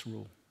celebrate this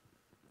rule.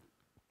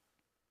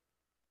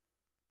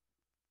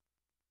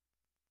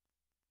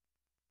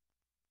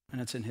 And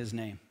it's in his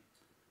name,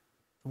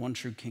 the one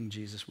true King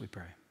Jesus, we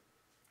pray.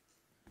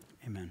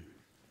 Amen.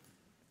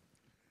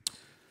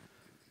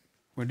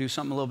 We're going to do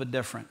something a little bit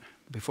different.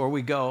 Before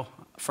we go,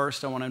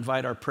 first I want to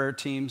invite our prayer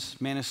teams,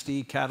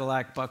 Manistee,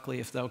 Cadillac, Buckley,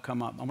 if they'll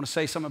come up. I want to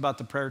say something about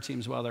the prayer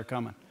teams while they're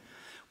coming.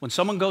 When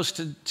someone goes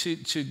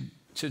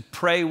to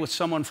pray with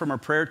someone from our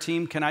prayer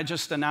team, can I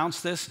just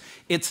announce this?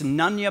 It's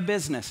none of your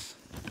business.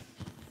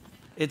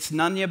 It's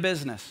none of your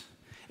business.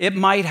 It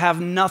might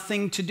have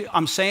nothing to do,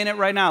 I'm saying it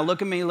right now,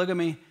 look at me, look at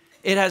me.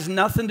 It has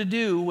nothing to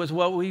do with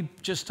what we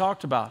just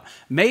talked about.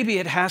 Maybe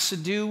it has to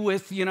do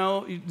with,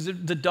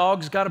 the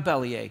dog's got a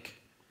bellyache.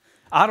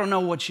 I don't know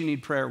what you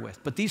need prayer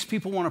with, but these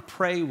people want to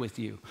pray with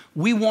you.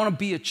 We want to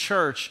be a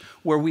church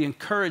where we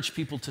encourage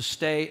people to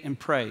stay and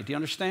pray. Do you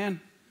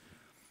understand?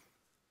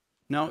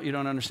 No, you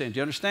don't understand. Do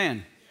you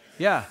understand?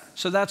 Yeah.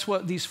 So that's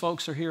what these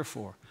folks are here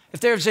for.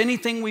 If there's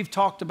anything we've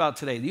talked about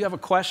today that you have a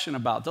question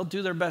about, they'll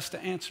do their best to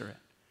answer it.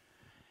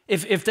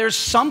 If there's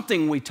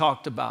something we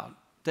talked about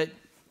that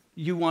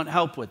you want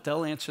help with,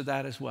 they'll answer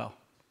that as well.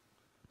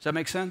 Does that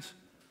make sense?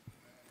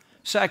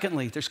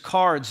 Secondly, there's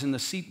cards in the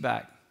seat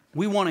back.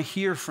 We want to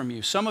hear from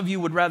you. Some of you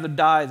would rather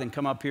die than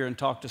come up here and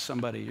talk to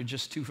somebody. You're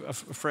just too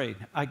afraid.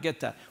 I get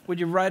that. Would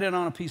you write it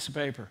on a piece of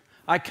paper?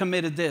 I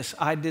committed this.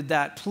 I did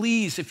that.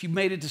 Please, if you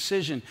made a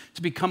decision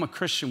to become a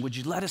Christian, would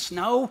you let us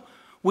know?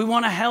 We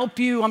want to help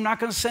you. I'm not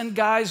going to send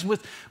guys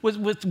with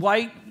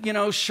white,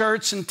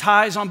 shirts and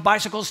ties on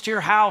bicycles to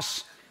your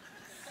house.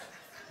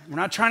 We're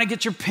not trying to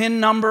get your PIN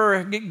number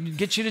or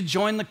get you to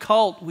join the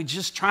cult. We're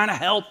just trying to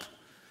help.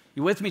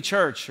 You with me,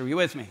 church? Are you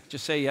with me?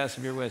 Just say yes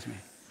if you're with me.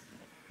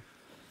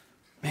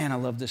 Man, I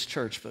love this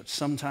church, but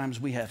sometimes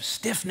we have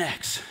stiff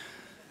necks.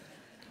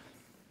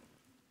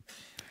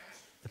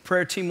 The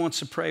prayer team wants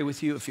to pray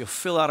with you. If you'll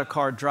fill out a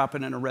card, drop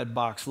it in a red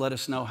box. Let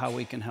us know how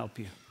we can help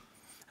you.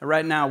 And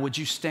right now, would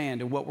you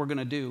stand? And what we're going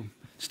to do,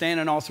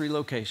 stand in all three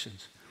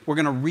locations. We're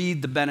going to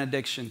read the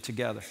benediction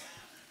together.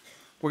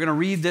 We're going to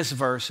read this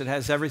verse. It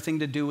has everything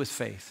to do with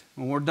faith.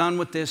 When we're done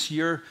with this,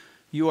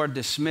 you are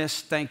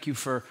dismissed. Thank you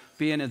for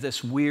being at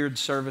this weird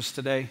service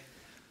today.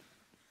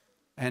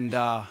 And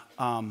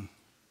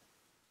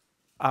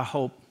I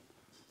hope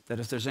that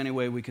if there's any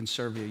way we can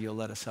serve you, you'll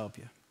let us help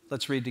you.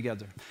 Let's read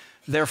together.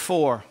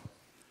 Therefore,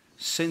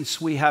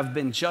 since we have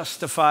been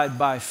justified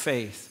by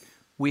faith,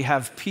 we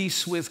have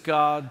peace with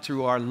God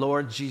through our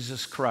Lord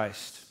Jesus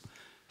Christ.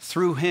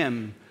 Through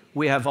him,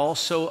 we have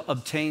also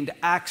obtained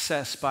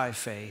access by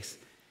faith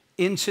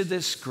into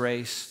this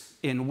grace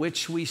in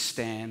which we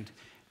stand,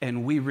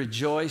 and we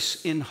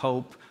rejoice in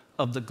hope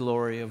of the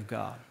glory of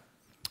God.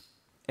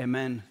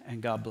 Amen,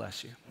 and God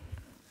bless you.